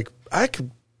just like, I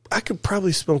could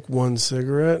probably smoke one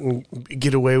cigarette and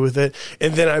get away with it.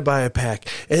 And then I buy a pack.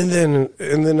 And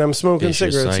then I'm smoking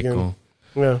Vicious cigarettes cycle. again.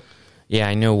 Yeah. Yeah,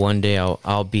 I know one day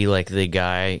I'll be like the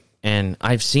guy, and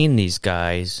I've seen these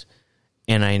guys,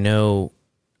 and I now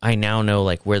know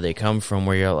like where they come from,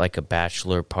 where you're at like a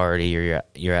bachelor party or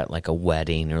you're at like a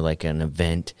wedding or like an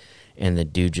event, and the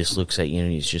dude just looks at you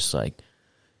and he's just like,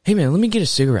 "Hey man, let me get a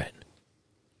cigarette."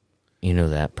 You know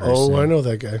that person. Oh, I know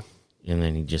that guy. And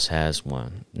then he just has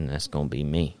one, and that's going to be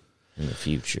me in the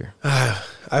future. I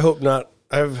hope not.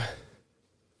 I've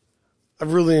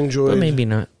really enjoyed... But maybe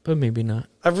not.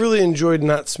 I've really enjoyed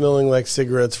not smelling like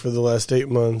cigarettes for the last 8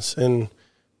 months, and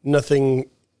nothing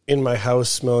in my house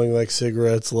smelling like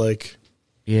cigarettes, like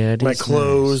my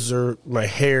clothes or my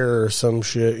hair or some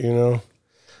shit, you know?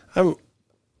 I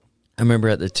remember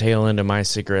at the tail end of my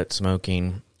cigarette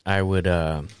smoking, I would...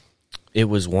 it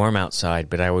was warm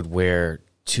outside, but I would wear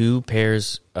two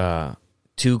gloves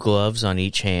on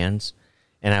each hands,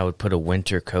 and I would put a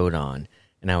winter coat on,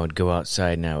 and I would go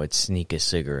outside and I would sneak a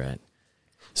cigarette.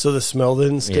 So the smell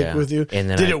didn't stick with you? And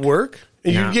then Did it work?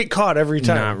 You'd get caught every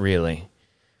time. Not really.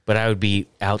 But I would be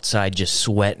outside just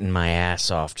sweating my ass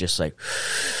off, just like,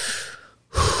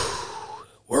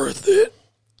 worth it.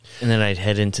 And then I'd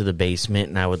head into the basement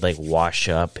and I would like wash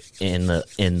up in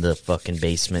the fucking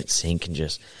basement sink and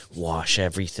just wash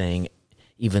everything,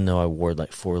 even though I wore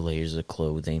like 4 layers of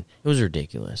clothing. It was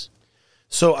ridiculous.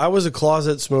 So I was a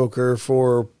closet smoker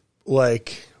for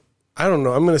like, I don't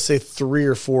know, I'm going to say 3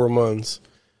 or 4 months.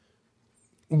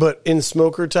 But in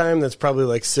smoker time, that's probably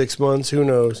like 6 months. Who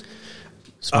knows?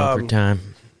 Smoker time.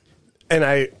 And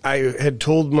I had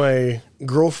told my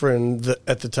girlfriend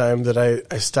at the time that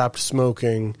I stopped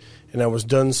smoking and I was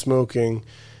done smoking.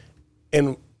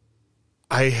 And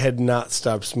I had not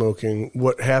stopped smoking.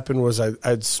 What happened was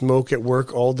I'd smoke at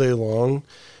work all day long.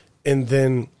 And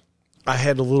then I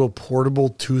had a little portable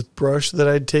toothbrush that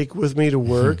I'd take with me to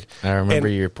work. I remember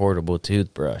your portable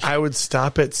toothbrush. I would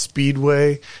stop at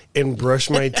Speedway and brush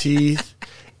my teeth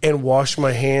and wash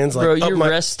my hands. Bro, your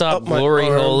rest stop glory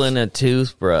hole in a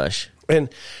toothbrush. And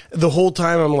the whole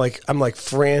time I'm like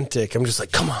frantic. I'm just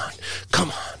like, come on.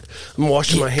 I'm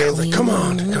washing my hands like, come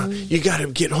on. You got to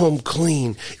get home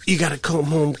clean. You got to come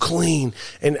home clean.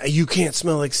 And you can't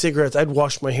smell like cigarettes. I'd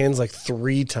wash my hands like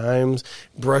 3 times,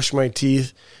 brush my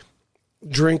teeth.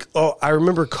 Drink. Oh, I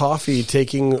remember coffee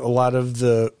taking a lot of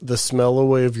the smell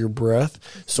away of your breath.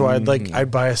 So I'd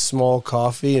buy a small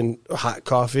coffee and hot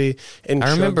coffee and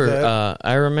I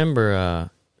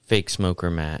remember fake smoker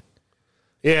Matt.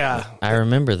 Yeah, I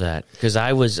remember that because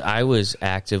I was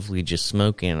actively just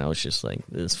smoking. And I was just like,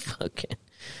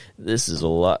 this is a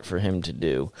lot for him to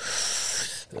do.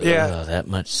 Yeah, that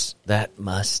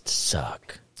must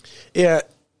suck. Yeah,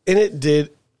 and it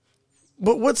did.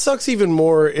 But what sucks even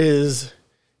more is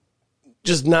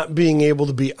just not being able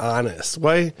to be honest.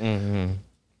 Why? Mm-hmm.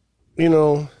 You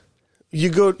know, you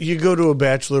go to a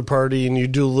bachelor party and you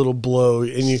do a little blow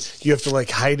and you have to like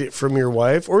hide it from your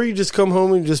wife, or you just come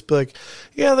home and just be like,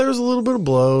 yeah, there was a little bit of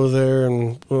blow there,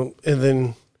 and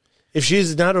then if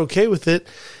she's not okay with it,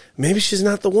 maybe she's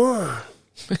not the one.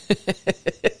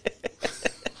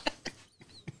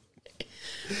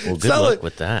 Well, good luck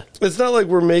with that. It's not like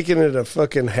we're making it a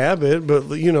fucking habit, but,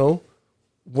 you know,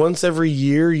 once every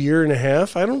year and a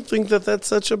half, I don't think that's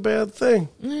such a bad thing.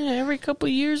 Yeah, every couple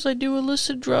of years, I do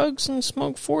illicit drugs and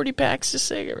smoke 40 packs of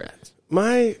cigarettes.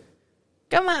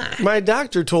 Come on. My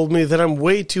doctor told me that I'm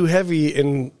way too heavy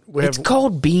and... It's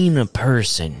called being a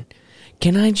person.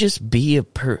 Can I just be a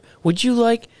Would you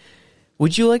like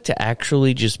to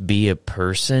actually just be a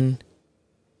person,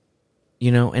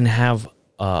 you know, and have...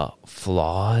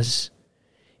 flaws?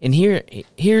 And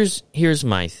here's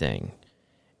my thing,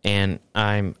 and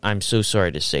I'm so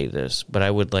sorry to say this, but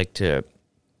I would like to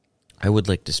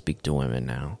speak to women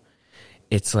now.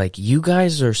 It's like you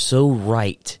guys are so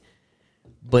right,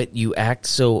 but you act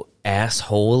so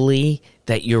assholey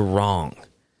that you're wrong.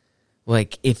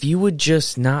 Like if you would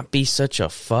just not be such a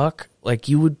fuck, like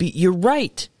you're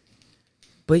right.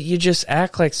 but you just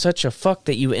act like such a fuck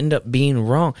that you end up being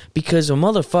wrong, because a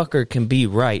motherfucker can be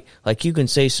right. Like, you can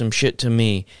say some shit to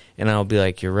me and I'll be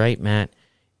like, you're right, Matt.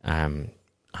 I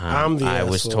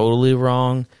was totally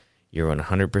wrong. You're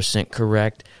 100%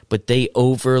 correct. But they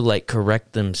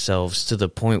correct themselves to the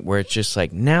point where it's just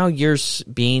like, now you're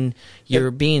being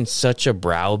such a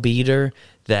browbeater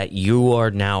that you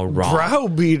are now wrong.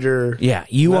 Browbeater. Yeah,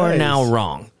 you are now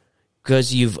wrong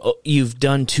because you've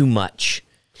done too much.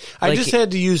 I just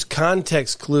had to use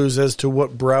context clues as to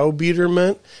what browbeater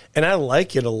meant, and I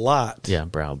like it a lot. Yeah,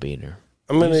 browbeater.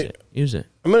 Use it.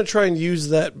 I'm gonna try and use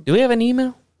that. Do we have an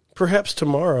email? Perhaps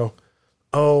tomorrow.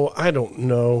 Oh, I don't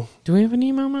know. Do we have an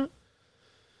email, Matt?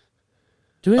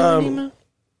 Do we have an email?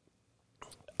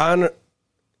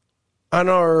 On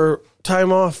our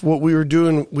time off, what we were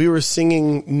doing, we were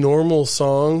singing normal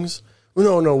songs.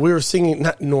 No, we were singing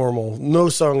not normal. No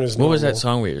song is normal. What was that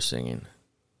song we were singing?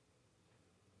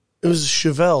 It was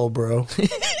Chevelle, bro.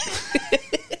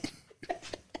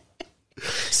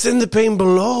 Send the pain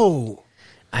below.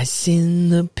 I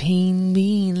send the pain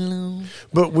below.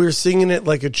 But we're singing it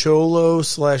like a cholo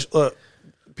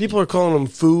 / people are calling them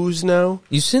foos now.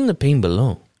 You send the pain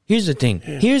below. Here's the thing.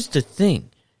 Yeah. Here's the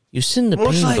thing. You send the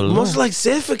pain below. Most like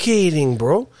suffocating,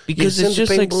 bro. Because it's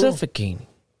just like suffocating.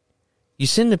 You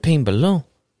send the pain below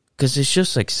because it's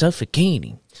just like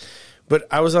suffocating. But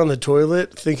I was on the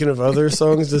toilet thinking of other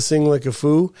songs to sing like a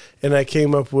foo, and I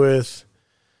came up with,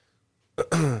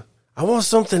 I want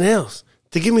something else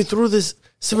to get me through this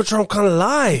Cimatron kind of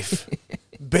life.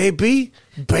 baby.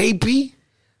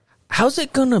 How's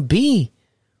it going to be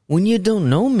when you don't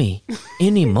know me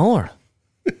anymore?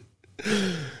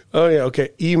 Oh, yeah, okay.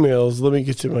 Emails. Let me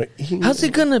get to my email. How's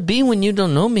it going to be when you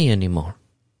don't know me anymore?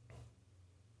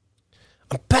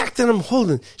 I'm packed and I'm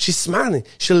holding. She's smiling.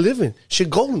 She's living. She's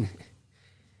golden.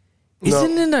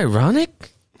 Isn't it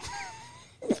ironic?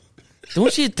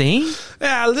 Don't you think?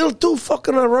 Yeah, a little too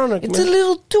fucking ironic, It's a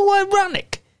little too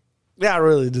ironic. Yeah, I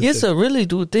really do. Yes, I really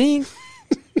do think.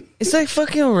 It's like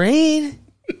fucking rain.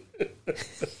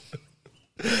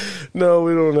 No,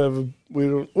 we don't.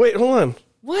 Wait, hold on.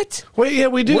 What? Wait, yeah,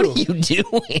 we do. What are you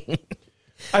doing?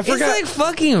 I forgot. It's like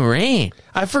fucking rain.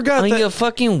 I forgot on that. Your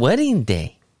fucking wedding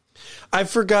day. I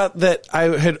forgot that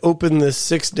I had opened this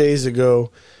 6 days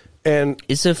ago, and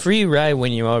it's a free ride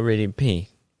when you already pee.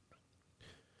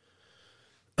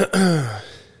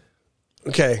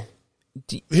 Okay,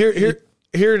 here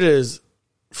it is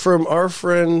from our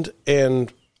friend,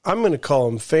 and I'm going to call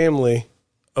him family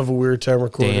of a Weird Time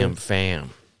Recording.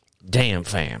 Damn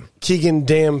fam. Keegan,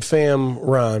 damn fam,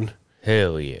 Ron.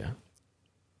 Hell yeah.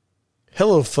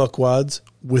 Hello, fuckwads,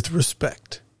 with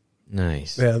respect.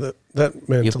 Nice. Yeah, that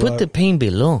meant you a lot. You put the pain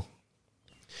below.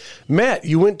 Matt,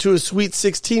 you went to a Sweet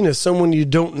 16 as someone you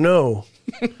don't know.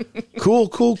 Cool.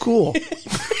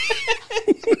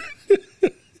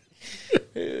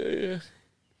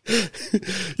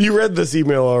 You read this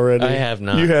email already. I have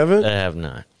not. You haven't? I have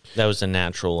not. That was a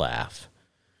natural laugh.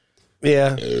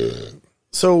 Yeah.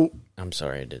 So I'm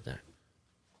sorry I did that.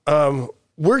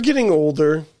 We're getting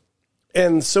older,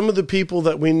 and some of the people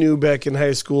that we knew back in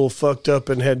high school fucked up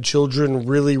and had children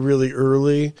really, really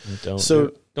early.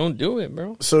 Don't do it,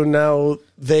 bro. So now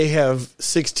they have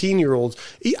 16-year-olds.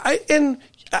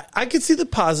 I could see the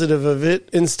positive of it.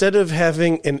 Instead of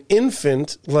having an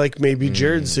infant, like maybe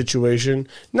Jared's situation,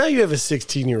 now you have a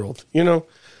 16-year-old. You know,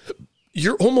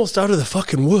 you're almost out of the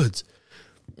fucking woods.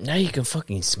 Now you can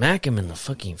fucking smack him in the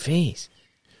fucking face.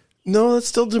 No, that's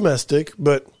still domestic,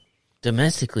 but...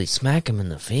 Domestically smack him in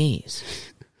the face.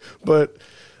 But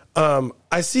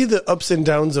I see the ups and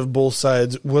downs of both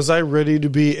sides. Was I ready to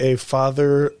be a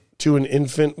father to an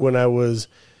infant when I was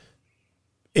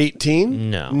 18?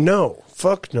 No. No.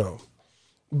 Fuck no.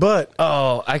 But...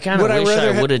 Oh, I kind of wish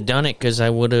I would have done it because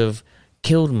I would have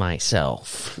killed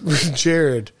myself.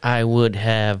 Jared. I would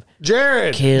have...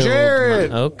 Jared. Okay.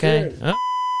 Jared.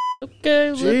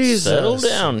 Okay, let's settle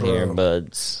down here,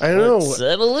 buds. I know. Let's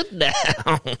settle it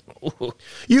down.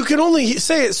 You can only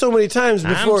say it so many times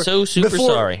before... I'm so super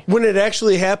sorry. When it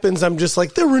actually happens, I'm just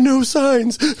like, there were no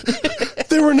signs.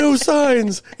 There were no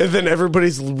signs. And then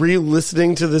everybody's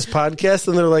re-listening to this podcast,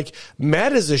 and they're like,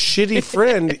 Matt is a shitty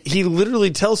friend. He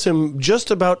literally tells him just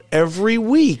about every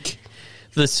week.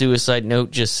 The suicide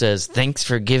note just says, thanks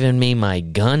for giving me my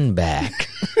gun back.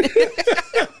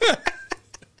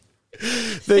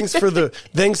 Thanks for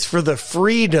the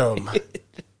freedom.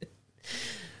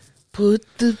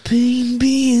 Put the pain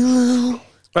below.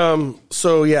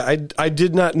 So yeah, I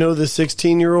did not know the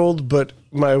 16-year-old, but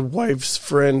my wife's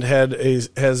friend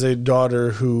has a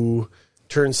daughter who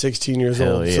turned 16 years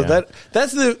old. Yeah. So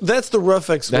that's the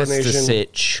rough explanation. That's the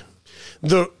sitch.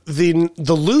 The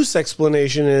loose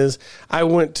explanation is I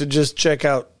went to just check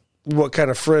out what kind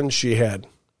of friends she had.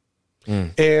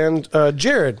 And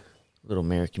Jared, Little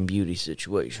American Beauty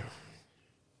situation.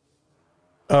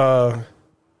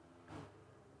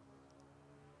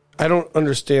 I don't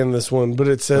understand this one, but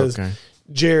it says, Okay.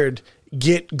 Jared,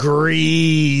 get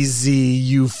greasy,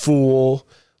 you fool.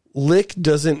 Lick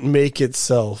doesn't make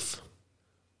itself.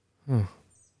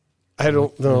 I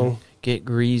don't know. Get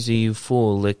greasy, you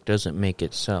fool. Lick doesn't make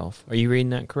itself. Are you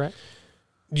reading that correct?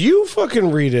 You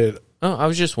fucking read it. Oh, I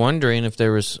was just wondering if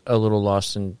there was a little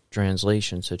lost in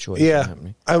translation situation Yeah.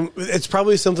 happening. It's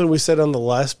probably something we said on the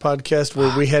last podcast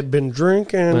where we had been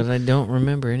drinking. But I don't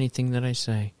remember anything that I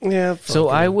say. Yeah. So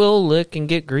fucking I will lick and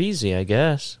get greasy, I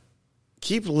guess.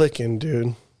 keep licking,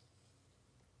 dude.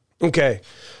 Okay.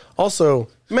 Also,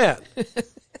 Matt,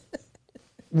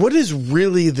 what is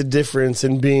really the difference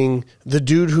in being the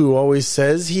dude who always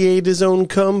says he ate his own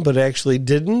cum but actually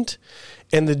didn't,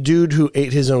 and the dude who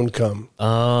ate his own cum?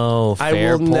 Oh,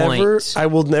 fair point. I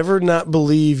will never not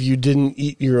believe you didn't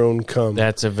eat your own cum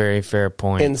That's a very fair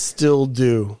point. and still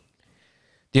do.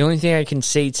 The only thing I can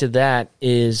say to that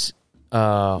is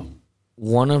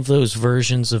one of those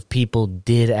versions of people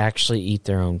did actually eat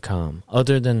their own cum.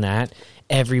 Other than that,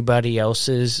 everybody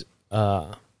else's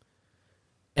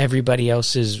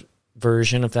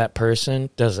version of that person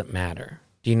doesn't matter.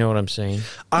 Do you know what I'm saying?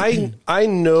 I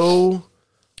know.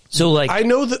 So like I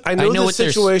know the what there's-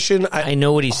 situation. I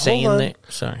know what he's saying on. there.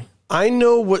 Sorry. I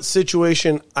know what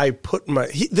situation I put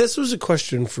this was a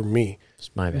question for me, It's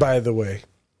my bad. by the way.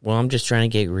 Well, I'm just trying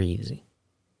to get greasy.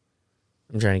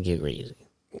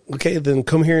 Okay, then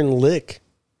come here and lick,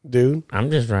 dude.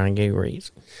 I'm just trying to get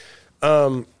greasy.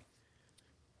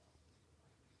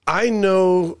 I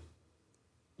know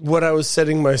what I was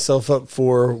setting myself up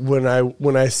for when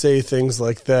I say things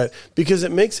like that, because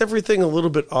it makes everything a little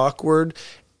bit awkward,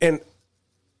 and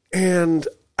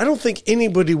I don't think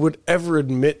anybody would ever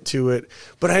admit to it,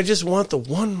 but I just want the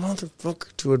one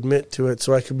motherfucker to admit to it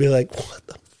so I could be like, what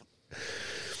the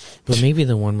But maybe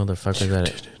the one motherfucker you did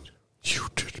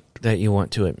it. that you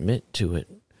want to admit to it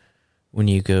when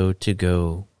you go to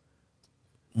To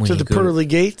the pearly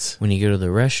gates? when you go to the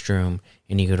restroom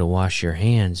and you go to wash your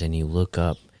hands and you look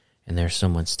up and there's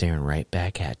someone staring right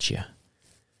back at you.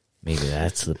 Maybe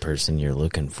that's the person you're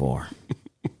looking for.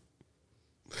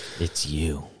 It's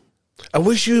you. I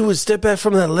wish you would step back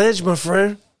from that ledge, my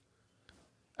friend.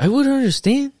 I would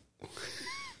understand.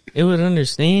 It would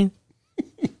understand.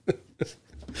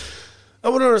 I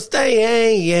would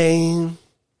understand.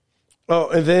 Oh,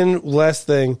 and then last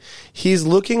thing, he's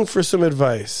looking for some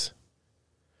advice.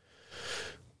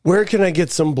 Where can I get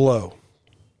some blow?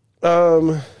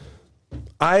 I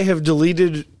have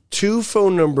deleted 2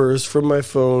 phone numbers from my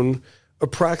phone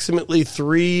approximately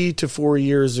 3 to 4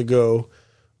 years ago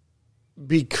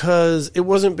because it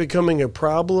wasn't becoming a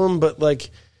problem, but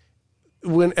like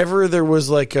whenever there was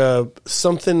like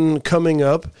something coming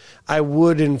up, I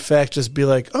would in fact just be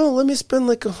like, oh, let me spend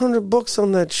like $100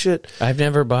 on that shit. I've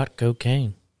never bought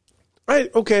cocaine. Right?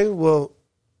 Okay. Well,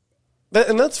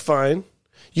 that's fine.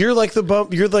 You're like the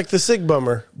sig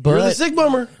bummer. You're the But- sig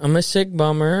bummer. I'm a sick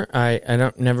bummer. I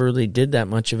don't never really did that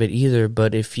much of it either.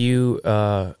 But if you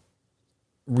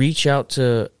reach out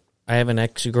to, I have an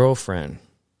ex-girlfriend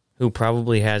who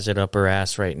probably has it up her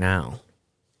ass right now,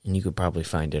 and you could probably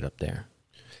find it up there.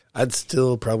 I'd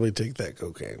still probably take that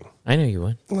cocaine. I know you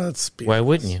would. Let's be Why honest.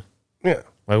 wouldn't you? Yeah.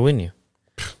 Why wouldn't you?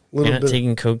 You're Little not bit.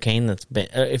 taking cocaine that's been.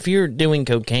 If you're doing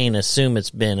cocaine, assume it's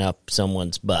been up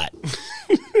someone's butt.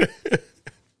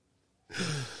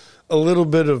 A little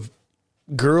bit of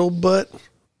girl butt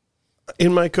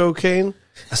in my cocaine.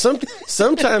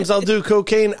 Sometimes I'll do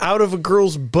cocaine out of a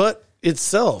girl's butt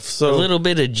itself. A So little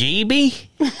bit of GB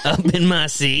up in my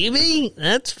CB.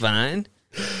 That's fine.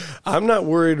 I'm not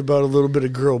worried about a little bit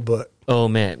of girl butt. Oh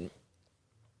man,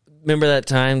 remember that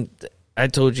time I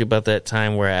told you about that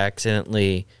time where I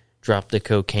accidentally dropped the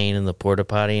cocaine in the porta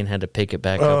potty and had to pick it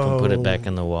back up and put it back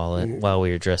in the wallet while we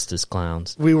were dressed as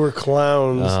clowns. We were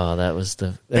clowns. Oh, that's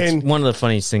And one of the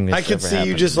funniest things. I could see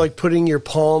you just like putting your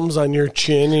palms on your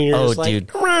chin and you're Oh, just like, dude.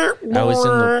 I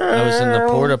was in the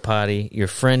porta potty. Your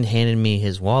friend handed me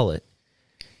his wallet,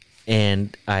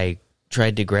 and I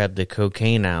tried to grab the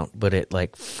cocaine out, but it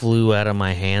like flew out of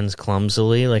my hands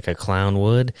clumsily like a clown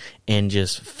would and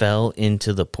just fell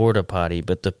into the porta potty.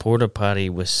 But the porta potty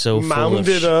was so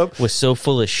Mounded up. was so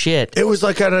full of shit. It was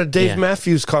like at a Dave Yeah.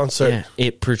 Matthews concert. Yeah,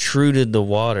 it protruded the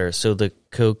water, so the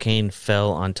cocaine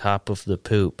fell on top of the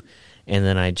poop. And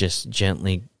then I just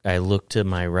gently, I looked to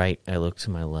my right, I looked to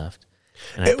my left.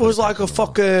 And I It put was back like a on the wall.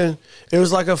 fucking. It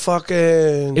was like a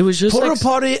fucking. It was just porta like-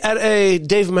 potty at a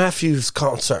Dave Matthews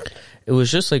concert. It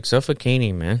was just like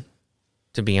suffocating, man.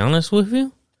 To be honest with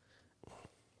you,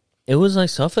 it was like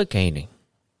suffocating.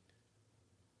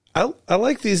 I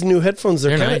like these new headphones.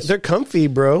 They're They're nice. they're comfy,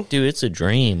 bro. Dude, it's a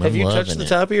dream. Have I'm you loving touched the it.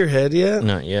 top of your head yet?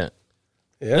 Not yet.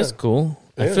 Yeah. That's cool.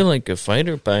 I Yeah. feel like a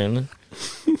fighter pilot.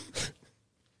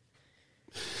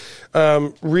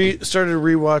 Started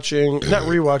rewatching, not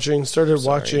rewatching. Started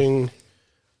watching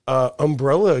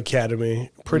Umbrella Academy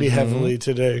pretty Mm-hmm. heavily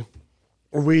today.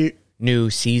 New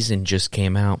season just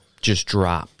came out. Just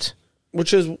dropped.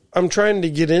 Which is, I'm trying to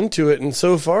get into it, and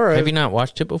so far, Have you not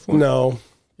watched it before? no,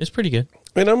 It's pretty good.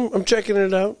 and I'm checking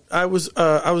it out. I was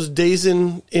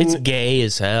dazing in. It's gay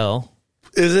as hell.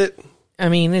 Is it? I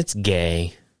mean, it's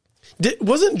gay.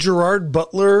 Wasn't Gerard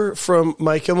Butler from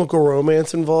My Chemical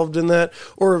Romance involved in that,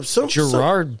 or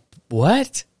Gerard,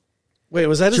 what? Wait,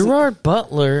 was that his- Gerard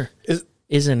Butler Is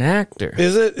is an actor.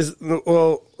 is it?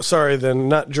 Well, sorry then,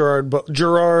 not Gerard, but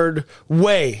Gerard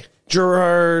Way.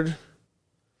 Gerard.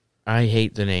 I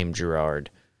hate the name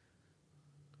Gerard.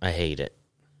 I hate it.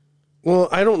 Well,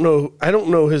 I don't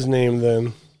know his name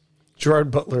then.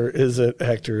 Gerard Butler is an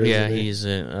actor, isn't Yeah, he? he's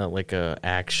like a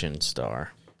action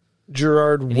star.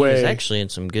 Gerard And he was Way. actually in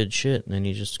some good shit, and then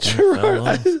he just kind of fell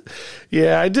off.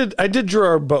 Yeah, I did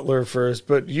Gerard Butler first,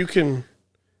 but you can.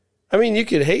 I mean, you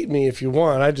could hate me if you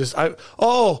want.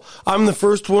 I'm the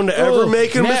first one to ever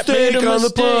make a Matt mistake made a on the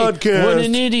mistake. podcast. What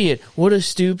an idiot. What a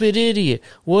stupid idiot.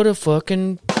 What a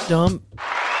fucking dumb.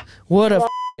 What a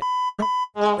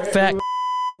fat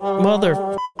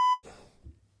mother.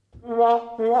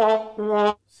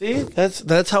 See,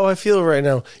 that's how I feel right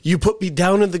now. You put me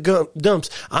down in the dumps.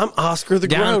 I'm Oscar the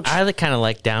Down, Grouch. I kind of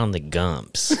like down the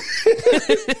gumps.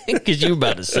 Because you were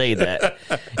about to say that.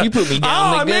 You put me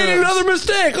down I the made gumps. another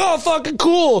mistake. Oh, fucking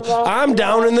cool. I'm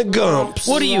down in the gumps.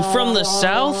 What are you, from the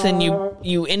South, and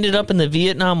you ended up in the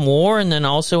Vietnam War and then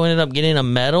also ended up getting a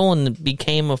medal and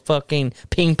became a fucking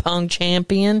ping pong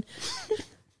champion?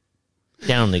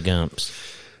 Down the gumps.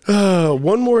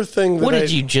 One more thing. What did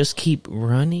you just keep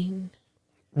running?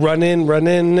 run in?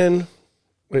 And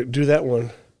wait, do that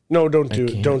one. No, don't do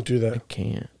it. can't. Don't do I that.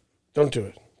 can't. Don't do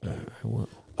it. I will.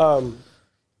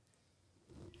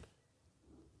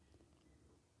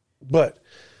 But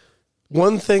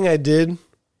one thing I did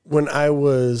when I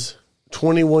was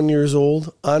 21 years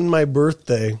old on my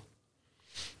birthday,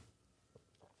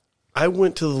 I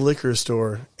went to the liquor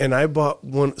store and I bought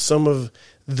some of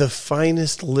the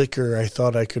finest liquor I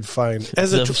thought I could find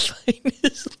as The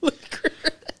finest liquor.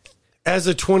 as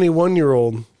a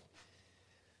 21-year-old.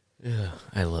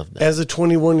 I love that. As a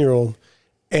 21-year-old,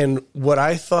 and what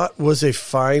I thought was a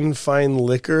fine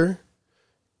liquor,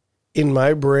 in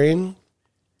my brain,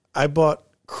 I bought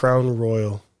Crown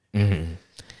Royal. Mm-hmm.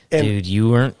 And, Dude,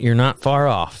 you're not far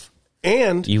off.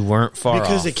 and You weren't far off.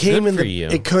 because it came Good in for the you.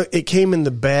 it came in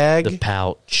the bag, The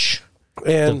pouch.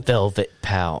 and The velvet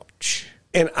pouch.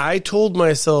 and I told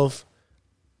myself,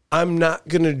 I'm not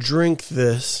gonna drink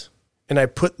this. And I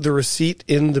put the receipt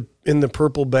in the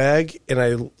purple bag, and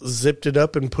I zipped it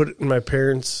up and put it in my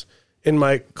parents' at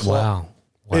my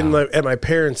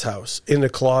parents' house in the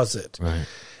closet. Right.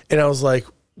 And I was like,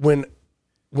 when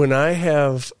I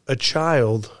have a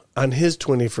child on his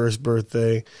 21st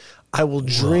birthday, I will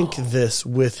drink this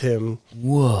with him.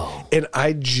 Whoa. And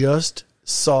I just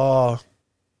saw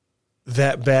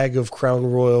that bag of Crown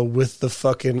Royal with the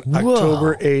fucking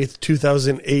October 8th,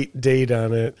 2008 date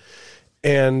on it.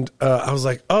 And I was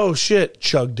like, oh, shit,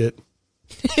 chugged it.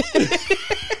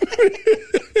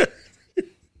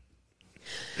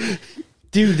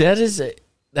 Dude, that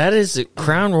is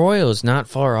Crown Royal is not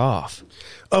far off.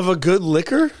 Of a good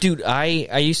liquor? Dude,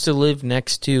 I used to live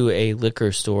next to a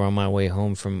liquor store on my way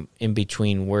home from in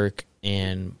between work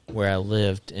and where I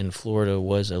lived in Florida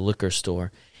was a liquor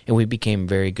store. And we became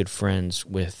very good friends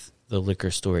with the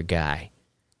liquor store guy.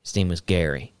 His name was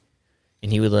Gary.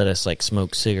 And he would let us like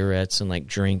smoke cigarettes and like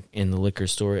drink in the liquor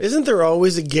store. Isn't there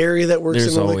always a Gary that works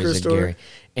There's in the always liquor a store? Gary.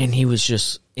 And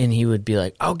he would be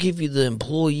like, I'll give you the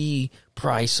employee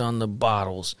price on the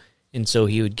bottles. And so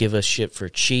he would give us shit for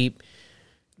cheap.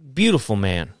 Beautiful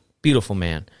man.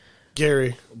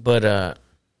 Gary. But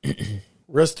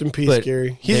Rest in peace, But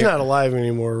Gary. He's there- not alive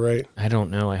anymore, right? I don't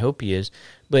know. I hope he is.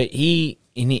 But he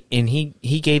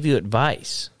gave you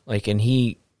advice. Like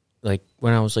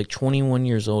when I was like 21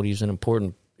 years old, he was an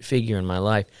important figure in my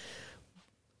life.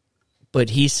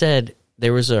 But he said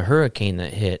there was a hurricane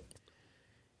that hit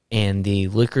and the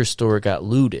liquor store got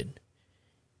looted.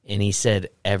 And he said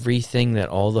everything that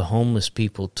all the homeless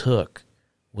people took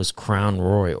was Crown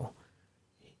Royal.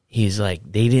 He's like,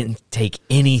 they didn't take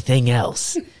anything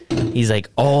else. He's like,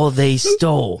 all they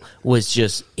stole was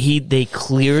just they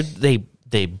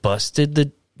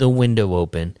busted the window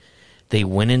open. They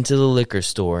went into the liquor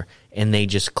store and they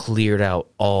just cleared out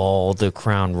all the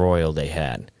Crown Royal they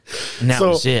had. And that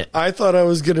was it. I thought I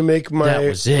was going to make That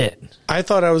was it. I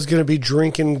thought I was going to be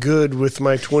drinking good with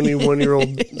my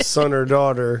 21-year-old son or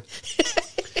daughter.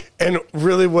 And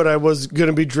really what I was going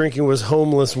to be drinking was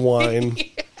homeless wine.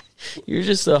 You're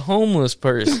just a homeless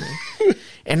person.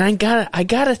 And I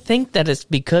gotta think that it's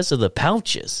because of the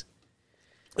pouches.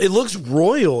 It looks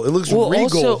royal. It looks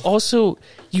regal. Also,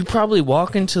 you probably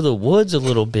walk into the woods a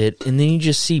little bit, and then you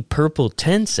just see purple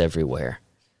tents everywhere.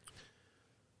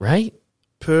 Right?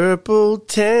 Purple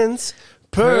tents.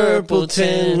 Purple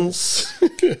tents.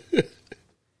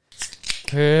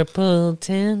 Purple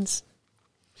tents.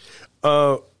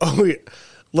 Yeah.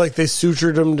 Like they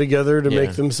sutured them together to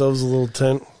make themselves a little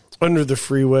tent under the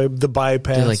freeway, the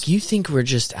bypass. They're like, you think we're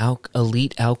just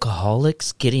elite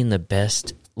alcoholics getting the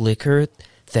best liquor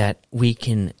that we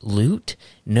can loot?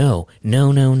 No.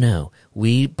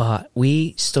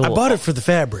 We stole. I bought it for the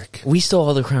fabric. We stole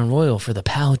all the Crown Royal for the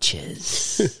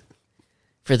pouches.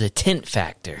 For the tent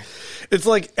factor. It's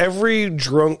like every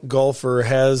drunk golfer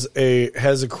has a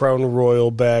Crown Royal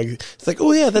bag. It's like,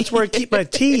 oh yeah, that's where I keep my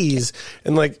teas.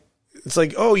 And like, it's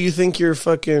like, oh, you think you're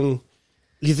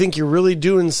really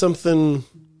doing something?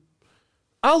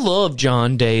 I love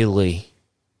John Daly.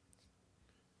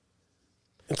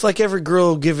 It's like every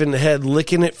girl giving head,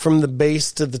 licking it from the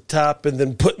base to the top, and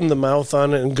then putting the mouth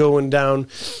on it and going down.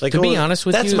 Like, to be honest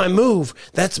with you, that's my move.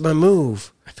 That's my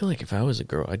move. I feel like if I was a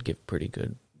girl, I'd give pretty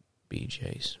good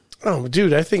BJs. Oh,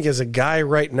 dude, I think as a guy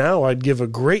right now, I'd give a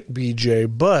great BJ,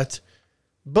 but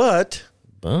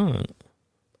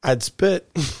I'd spit.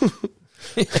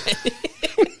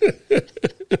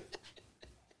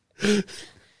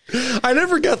 I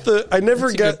never got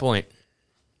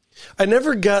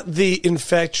the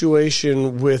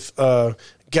infatuation with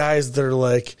guys that are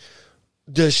like,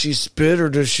 does she spit or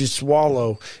does she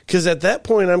swallow? Because at that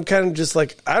point, I'm kind of just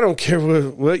like, I don't care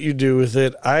what you do with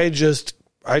it. I just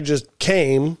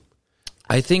came.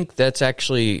 I think that's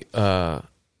actually, I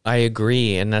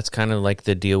agree, and that's kind of like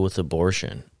the deal with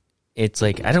abortion. It's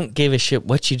like, I don't give a shit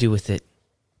what you do with it.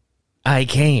 I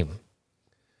came.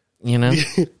 You know?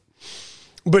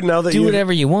 But now that do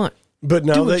whatever you want. But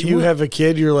now that you have a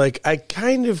kid, you're like, I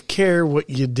kind of care what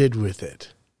you did with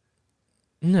it.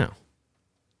 No.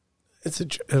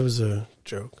 It was a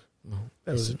joke.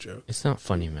 That was a joke. It's not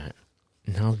funny, Matt.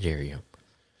 How dare you?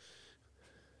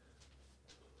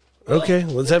 Okay,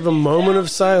 let's have a moment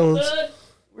of silence. Bud,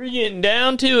 we're getting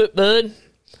down to it, bud.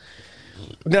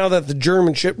 Now that the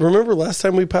German ship, remember last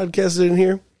time we podcasted in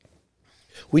here?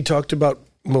 We talked about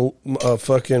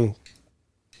fucking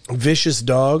vicious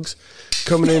dogs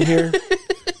coming in here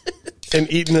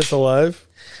and eating us alive.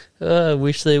 I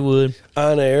wish they would.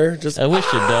 On air. I wish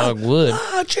a dog would.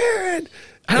 Jared!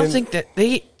 I don't think that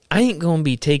I ain't going to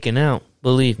be taken out.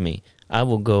 Believe me, I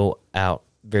will go out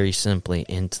very simply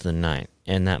into the night,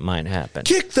 and that might happen.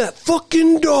 Kick that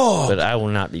fucking dog! But I will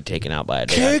not be taken out by a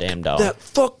Kick damn dog. that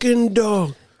fucking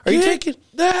dog! Are you taking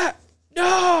that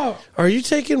dog? Are you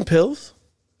taking pills?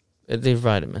 They're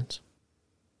vitamins.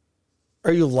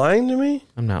 Are you lying to me?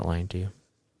 I'm not lying to you.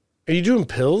 Are you doing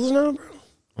pills now, bro?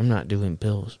 I'm not doing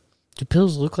pills. Do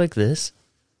pills look like this?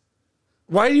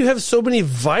 Why do you have so many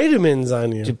vitamins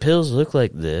on you? Do pills look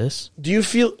like this? Do you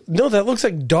feel... No, that looks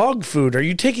like dog food. Are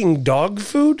you taking dog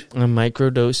food? I'm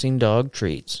microdosing dog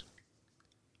treats.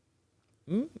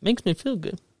 Makes me feel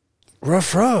good.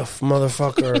 Rough,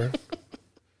 motherfucker.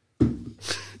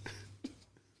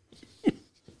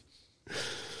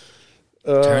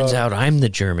 Turns out I'm the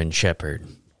German Shepherd.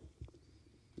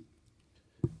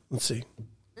 Let's see.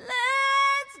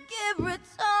 Let's get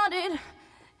retarded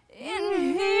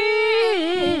in here.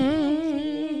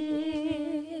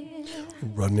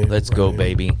 Let's go,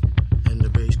 baby. And the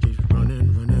bass keeps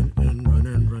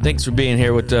running. Thanks for being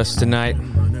here with us tonight.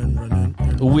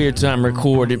 A weird time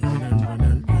recorded.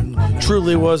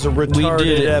 Truly was a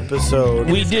retarded episode.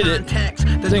 We did it.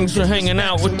 Thanks for hanging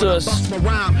out with us.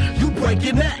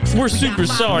 We're super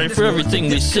sorry for everything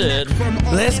we said.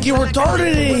 Let's get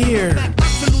retarded in here.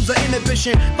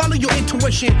 Inhibition, follow your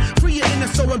intuition, free your inner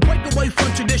soul and break away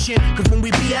from tradition. Cause when we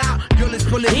be out, girl, it's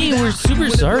pulling. Hey, we're super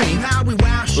sorry.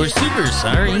 We're super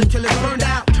sorry. Till it's burned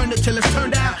out, turn it till it's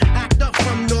turned out. Act up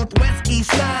from northwest,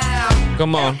 east, south.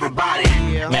 Come on, Everybody,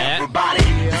 Matt, everybody,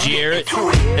 Jarrett,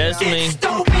 that's me.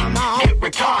 stupid, get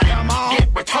retarded,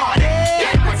 get retarded,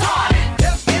 get retarded.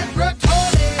 Let's get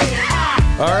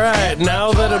retarded. All right,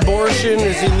 now that abortion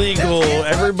is illegal,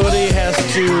 everybody has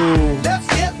to Let's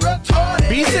get retarded.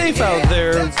 out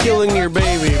there killing your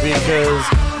baby because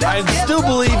I still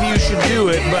believe you should do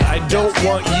it, but I don't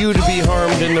want you to be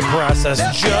harmed in the process.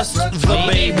 Just the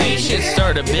Maybe baby. we should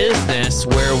start a business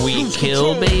where we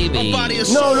kill babies.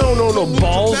 No.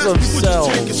 Balls of cells.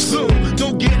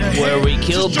 Where we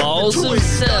kill balls of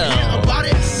cells.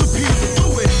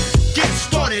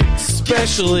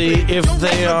 Especially if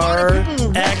they are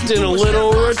acting a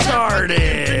little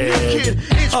retarded.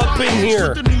 Up in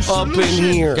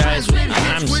here. Guys,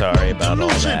 I'm sorry about all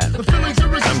that.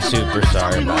 I'm super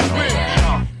sorry about all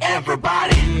that.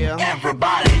 Everybody,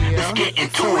 let's get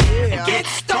into it and get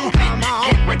stupid,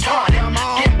 get retarded,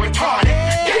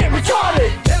 get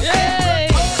retarded. Yay!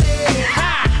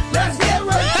 Let's get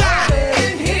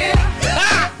retarded in here.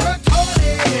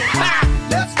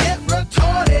 Let's get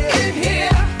retarded in here.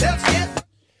 Let's get.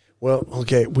 Well,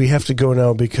 okay, we have to go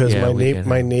now because Yeah,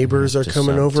 my neighbors are to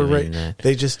coming stop over. doing Right, that.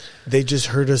 they just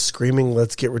heard us screaming,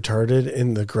 "Let's get retarded"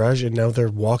 in the garage, and now they're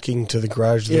walking to the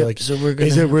garage. They're Yep, like, so we're gonna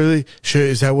 "Is that have- really?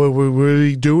 Is that what we're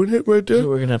really doing it right there?" So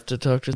we're gonna have to talk to